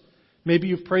us, maybe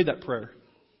you've prayed that prayer,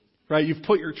 right? You've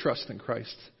put your trust in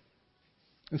Christ.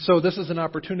 And so this is an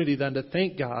opportunity then to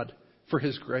thank God for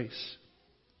His grace.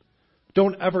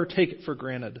 Don't ever take it for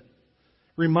granted.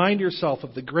 Remind yourself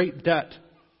of the great debt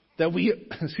that we,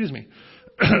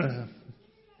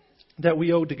 that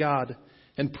we owe to God,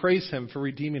 and praise Him for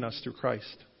redeeming us through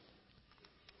Christ.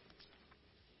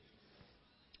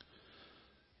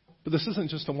 But this isn't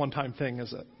just a one-time thing,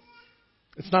 is it?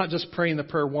 It's not just praying the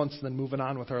prayer once and then moving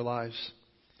on with our lives.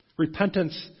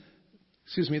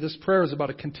 This prayer is about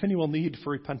a continual need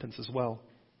for repentance as well.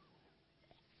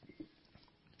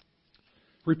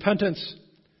 Repentance,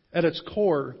 at its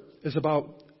core, is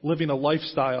about living a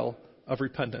lifestyle of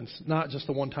repentance, not just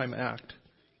a one-time act.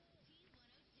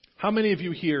 How many of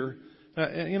you here,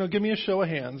 give me a show of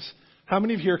hands, how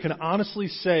many of you here can honestly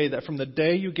say that from the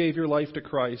day you gave your life to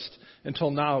Christ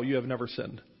until now you have never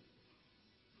sinned?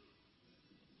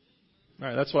 All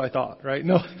right, that's what I thought, right?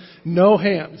 No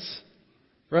hands,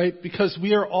 right? Because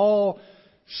we are all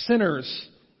sinners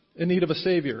in need of a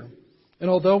Savior. And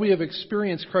although we have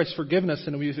experienced Christ's forgiveness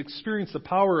and we've experienced the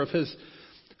power of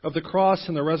the cross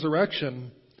and the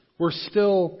resurrection, we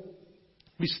still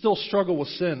struggle with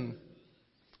sin.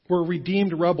 We're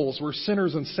redeemed rebels. We're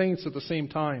sinners and saints at the same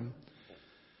time.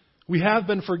 We have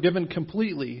been forgiven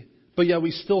completely, but yet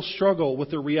we still struggle with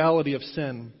the reality of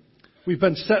sin. We've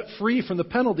been set free from the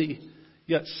penalty,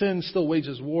 yet sin still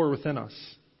wages war within us.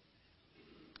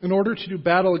 In order to do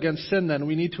battle against sin, then,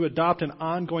 we need to adopt an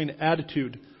ongoing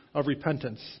attitude of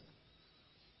repentance,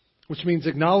 which means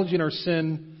acknowledging our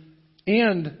sin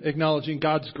and acknowledging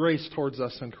God's grace towards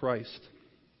us in Christ.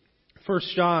 1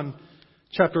 John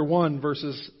chapter 1,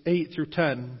 verses 8 through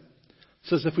 10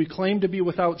 says, "If we claim to be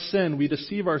without sin, we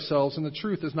deceive ourselves and the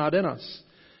truth is not in us.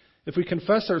 If we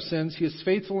confess our sins, He is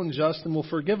faithful and just and will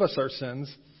forgive us our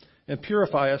sins and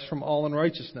purify us from all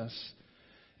unrighteousness.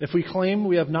 If we claim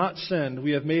we have not sinned,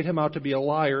 we have made Him out to be a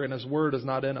liar and His word is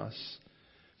not in us."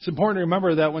 It's important to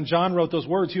remember that when John wrote those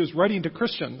words, he was writing to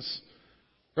Christians,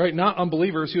 right? Not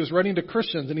unbelievers. He was writing to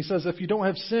Christians. And he says, if you don't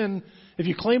have sin, if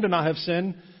you claim to not have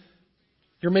sin,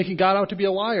 you're making God out to be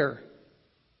a liar,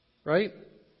 right?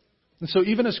 And so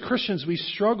even as Christians, we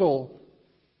struggle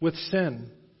with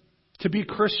sin. To be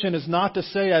Christian is not to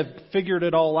say I've figured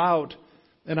it all out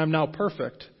and I'm now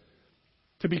perfect.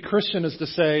 To be Christian is to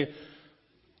say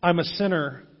I'm a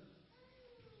sinner,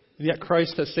 and yet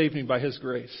Christ has saved me by His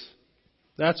grace.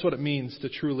 That's what it means to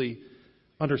truly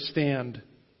understand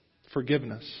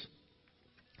forgiveness.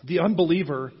 The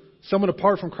unbeliever, someone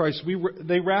apart from Christ,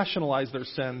 they rationalize their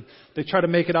sin. They try to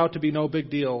make it out to be no big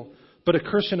deal. But a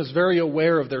Christian is very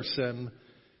aware of their sin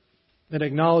and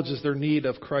acknowledges their need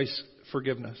of Christ's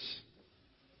forgiveness.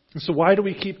 And so why do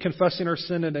we keep confessing our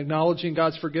sin and acknowledging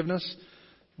God's forgiveness?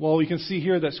 Well, we can see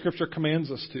here that Scripture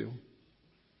commands us to.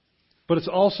 But it's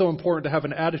also important to have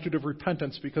an attitude of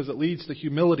repentance because it leads to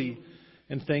humility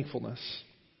and thankfulness.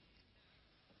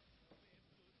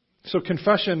 So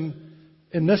confession,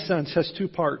 in this sense, has two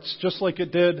parts, just like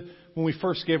it did when we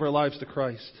first gave our lives to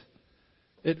Christ.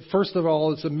 It, first of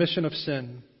all, is a mission of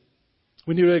sin.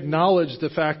 We need to acknowledge the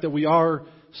fact that we are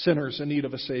sinners in need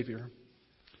of a Savior.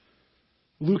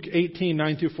 Luke 18,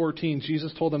 9 through 14,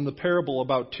 Jesus told them the parable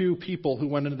about two people who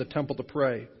went into the temple to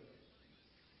pray.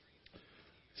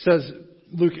 It says,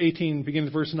 Luke 18, beginning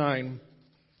with verse 9,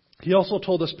 "He also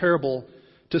told this parable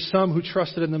to some who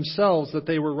trusted in themselves that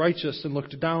they were righteous and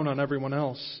looked down on everyone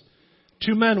else.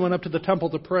 2 men went up to the temple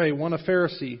to pray, one a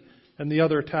Pharisee and the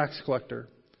other a tax collector.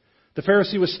 The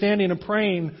Pharisee was standing and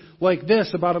praying like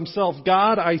this about himself,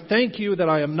 'God, I thank you that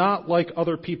I am not like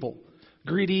other people,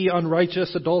 greedy,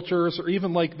 unrighteous, adulterers, or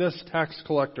even like this tax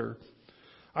collector.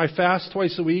 I fast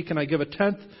twice a week and I give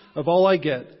 1/10 of all I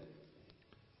get.'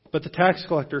 But the tax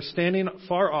collector, standing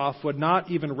far off, would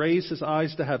not even raise his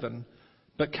eyes to heaven,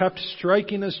 but kept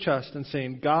striking his chest and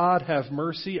saying, 'God, have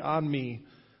mercy on me,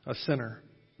 a sinner.'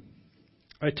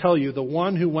 I tell you, the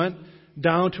one who went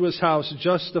down to his house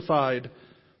justified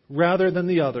rather than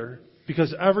the other,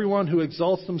 because everyone who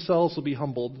exalts themselves will be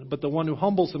humbled, but the one who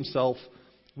humbles himself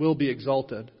will be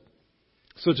exalted."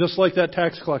 So just like that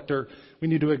tax collector, we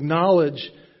need to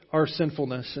acknowledge our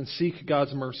sinfulness and seek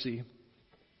God's mercy.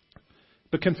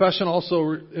 But confession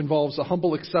also involves a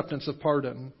humble acceptance of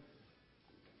pardon.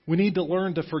 We need to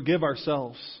learn to forgive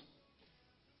ourselves.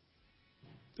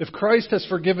 If Christ has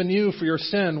forgiven you for your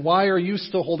sin, why are you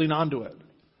still holding on to it?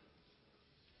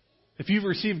 If you've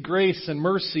received grace and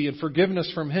mercy and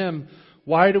forgiveness from Him,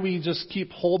 why do we just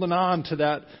keep holding on to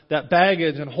that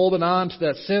baggage and holding on to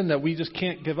that sin that we just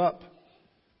can't give up?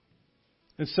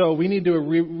 And so we need to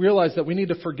realize that we need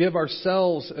to forgive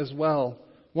ourselves as well.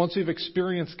 Once we've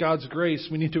experienced God's grace,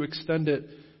 we need to extend it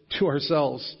to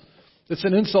ourselves. It's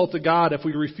an insult to God if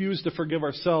we refuse to forgive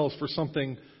ourselves for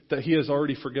something that He has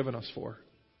already forgiven us for.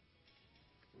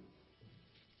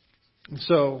 And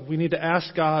so we need to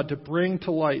ask God to bring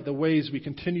to light the ways we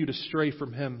continue to stray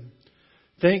from Him.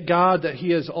 Thank God that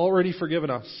He has already forgiven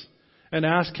us and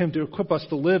ask Him to equip us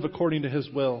to live according to His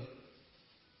will.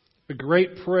 A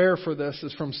great prayer for this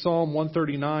is from Psalm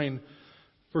 139,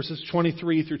 verses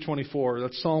 23 through 24.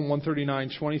 That's Psalm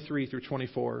 139, 23 through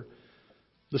 24.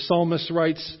 The psalmist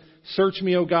writes, "Search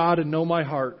me, O God, and know my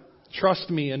heart. Trust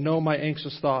me and know my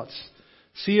anxious thoughts.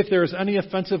 See if there is any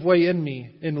offensive way in me,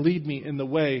 and lead me in the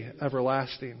way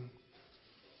everlasting."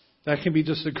 That can be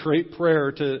just a great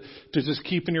prayer to just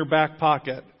keep in your back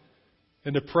pocket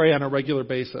and to pray on a regular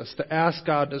basis. To ask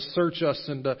God to search us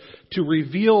and to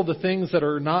reveal the things that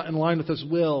are not in line with His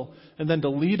will, and then to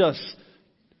lead us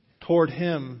toward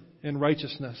Him in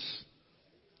righteousness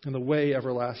and the way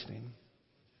everlasting.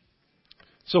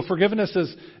 So forgiveness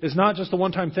is not just a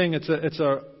one-time thing. It's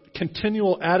a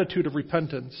continual attitude of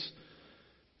repentance.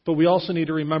 But we also need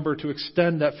to remember to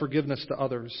extend that forgiveness to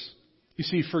others. You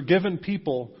see, forgiven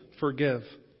people forgive.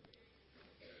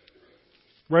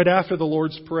 Right after the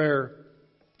Lord's Prayer,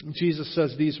 Jesus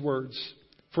says these words,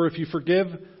 "For if you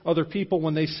forgive other people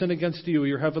when they sin against you,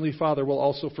 your heavenly Father will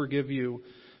also forgive you.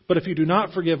 But if you do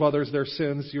not forgive others their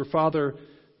sins, your Father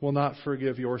will not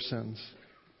forgive your sins.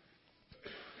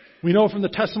 We know from the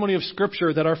testimony of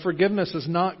Scripture that our forgiveness is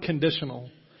not conditional.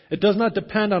 It does not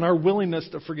depend on our willingness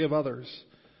to forgive others.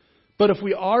 But if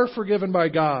we are forgiven by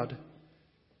God,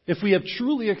 if we have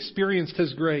truly experienced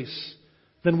His grace,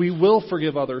 then we will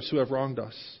forgive others who have wronged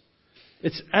us.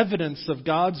 It's evidence of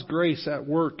God's grace at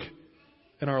work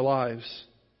in our lives.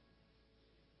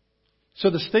 So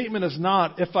the statement is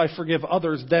not, if I forgive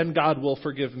others, then God will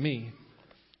forgive me.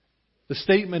 The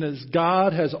statement is,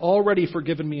 God has already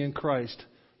forgiven me in Christ.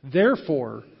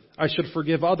 Therefore, I should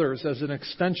forgive others as an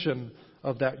extension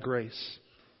of that grace.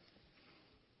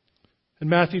 In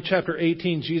Matthew chapter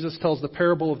 18, Jesus tells the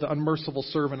parable of the unmerciful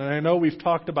servant. And I know we've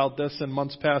talked about this in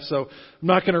months past, so I'm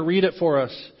not going to read it for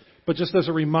us. But just as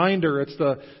a reminder, it's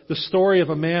the story of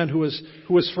a man who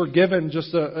was forgiven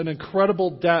just an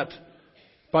incredible debt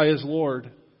by his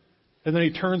Lord. And then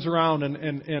he turns around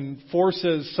and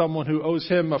forces someone who owes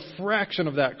him a fraction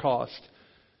of that cost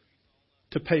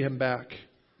to pay him back.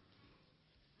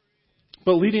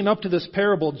 But leading up to this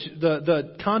parable,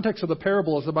 the context of the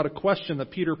parable is about a question that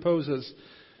Peter poses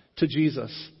to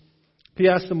Jesus. He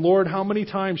asked him, Lord, how many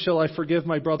times shall I forgive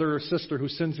my brother or sister who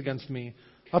sins against me?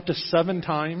 Up to 7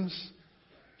 times?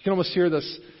 You can almost hear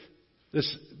this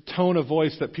tone of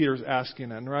voice that Peter's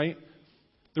asking in, right?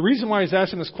 The reason why he's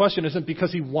asking this question isn't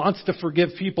because he wants to forgive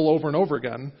people over and over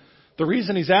again. The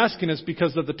reason he's asking is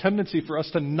because of the tendency for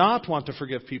us to not want to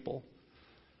forgive people.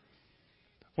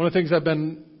 One of the things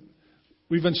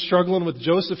we've been struggling with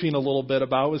Josephine a little bit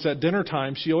about is at dinner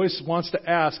time, she always wants to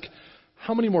ask,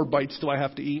 how many more bites do I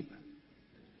have to eat?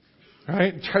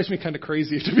 Right? It drives me kind of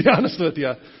crazy, to be honest with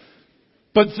you.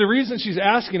 But the reason she's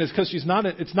asking is because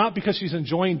it's not because she's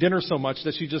enjoying dinner so much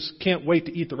that she just can't wait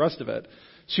to eat the rest of it.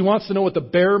 She wants to know what the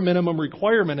bare minimum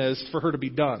requirement is for her to be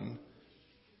done.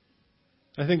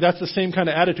 I think that's the same kind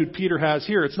of attitude Peter has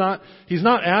here. He's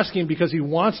not asking because he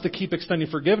wants to keep extending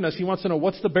forgiveness. He wants to know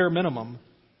what's the bare minimum.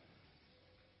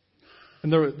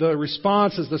 And the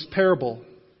response is this parable.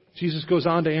 Jesus goes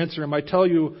on to answer him, I tell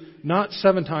you, not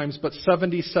 7 times, but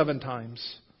 77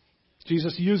 times.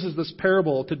 Jesus uses this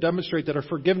parable to demonstrate that our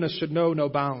forgiveness should know no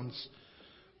bounds.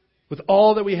 With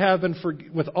all that we have been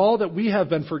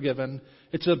forgiven,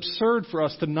 it's absurd for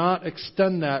us to not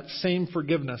extend that same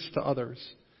forgiveness to others.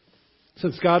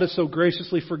 Since God has so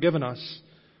graciously forgiven us,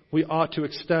 we ought to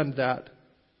extend that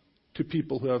to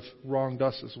people who have wronged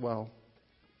us as well.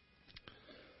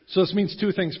 So this means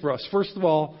 2 things for us. First of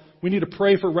all, we need to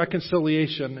pray for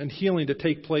reconciliation and healing to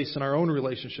take place in our own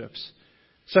relationships.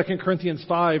 2 Corinthians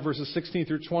 5, verses 16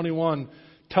 through 21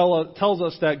 tells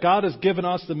us that God has given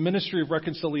us the ministry of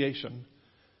reconciliation.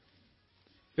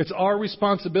 It's our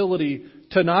responsibility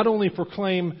to not only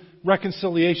proclaim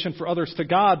reconciliation for others to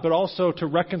God, but also to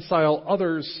reconcile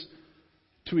others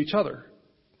to each other.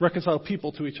 Reconcile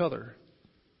people to each other.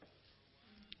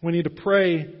 We need to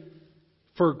pray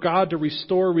for God to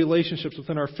restore relationships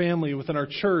within our family, within our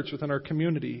church, within our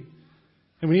community.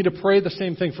 And we need to pray the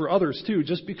same thing for others too.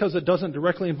 Just because it doesn't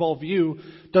directly involve you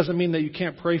doesn't mean that you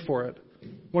can't pray for it.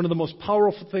 One of the most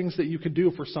powerful things that you can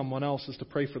do for someone else is to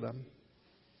pray for them.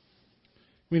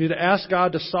 We need to ask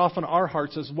God to soften our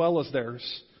hearts as well as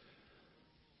theirs.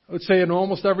 I would say in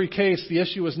almost every case, the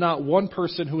issue is not one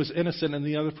person who is innocent and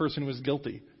the other person who is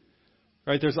guilty.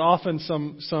 Right? There's often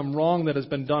some wrong that has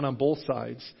been done on both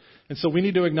sides. And so we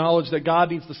need to acknowledge that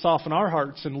God needs to soften our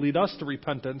hearts and lead us to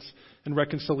repentance and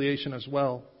reconciliation as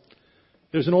well.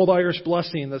 There's an old Irish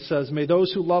blessing that says, may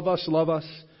those who love us,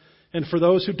 and for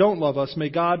those who don't love us, may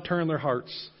God turn their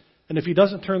hearts. And if He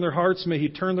doesn't turn their hearts, may He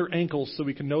turn their ankles so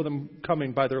we can know them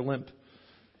coming by their limp.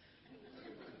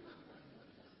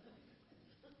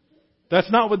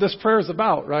 That's not what this prayer is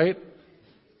about, right?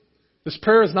 This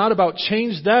prayer is not about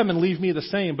change them and leave me the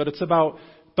same, but it's about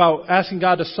asking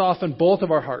God to soften both of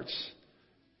our hearts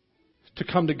to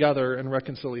come together in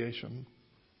reconciliation.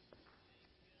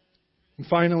 And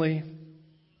finally,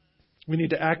 we need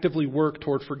to actively work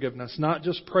toward forgiveness, not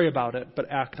just pray about it,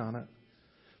 but act on it.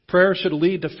 Prayer should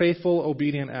lead to faithful,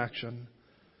 obedient action.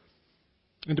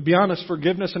 And to be honest,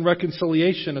 forgiveness and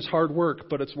reconciliation is hard work,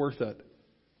 but it's worth it.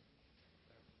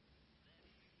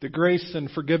 The grace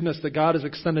and forgiveness that God has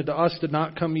extended to us did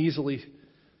not come easily.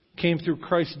 Came through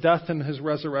Christ's death and His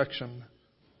resurrection.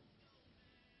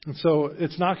 And so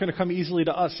it's not going to come easily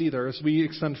to us either as we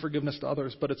extend forgiveness to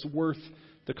others, but it's worth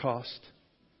the cost.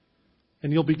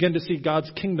 And you'll begin to see God's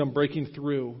kingdom breaking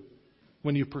through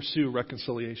when you pursue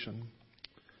reconciliation.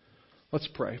 Let's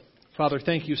pray. Father,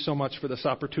 thank you so much for this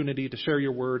opportunity to share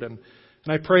your word. And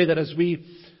I pray that as we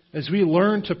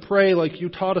learn to pray like you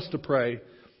taught us to pray,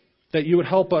 that you would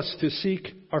help us to seek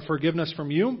our forgiveness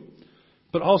from you,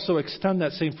 but also extend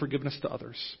that same forgiveness to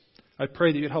others. I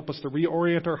pray that you'd help us to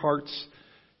reorient our hearts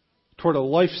toward a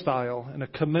lifestyle and a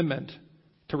commitment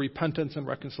to repentance and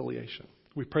reconciliation.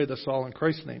 We pray this all in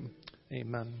Christ's name.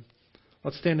 Amen.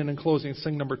 Let's stand in closing and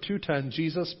sing number 210,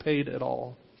 Jesus Paid It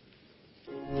All.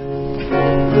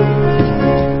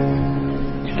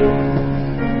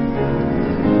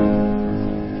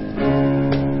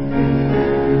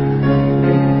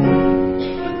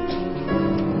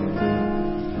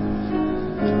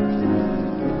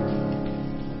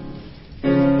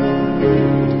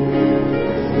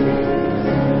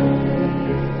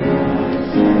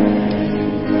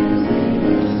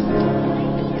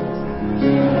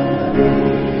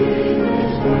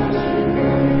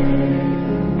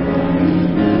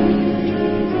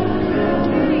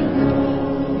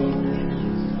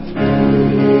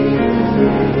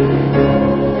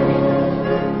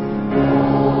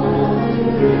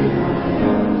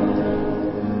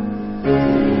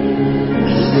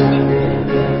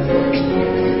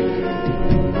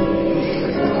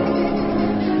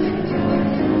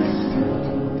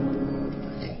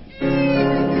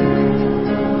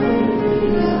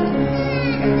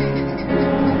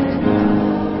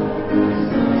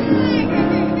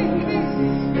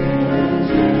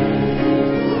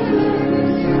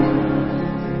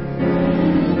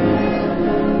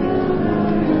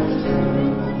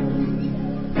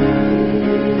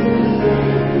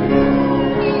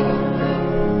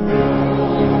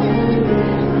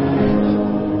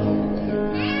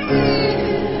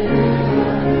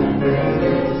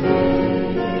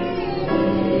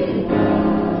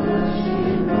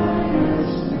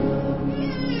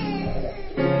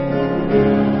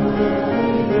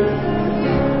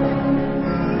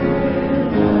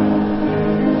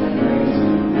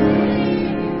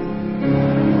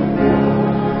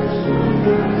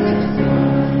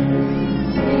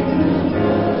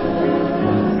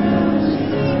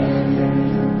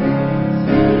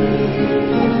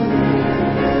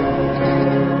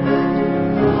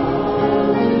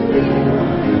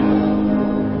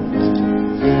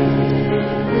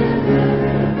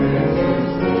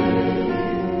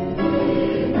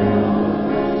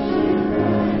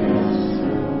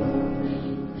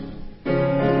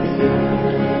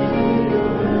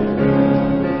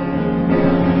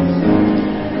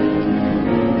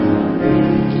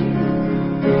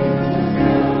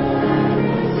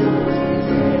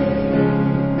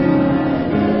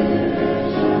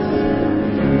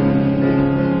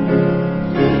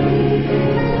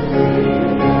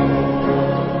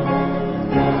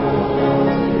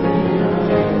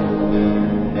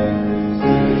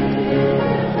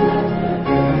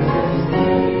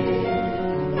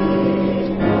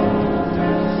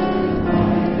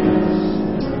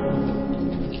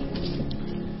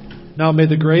 Now may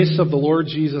the grace of the Lord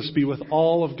Jesus be with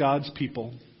all of God's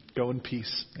people. Go in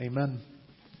peace. Amen.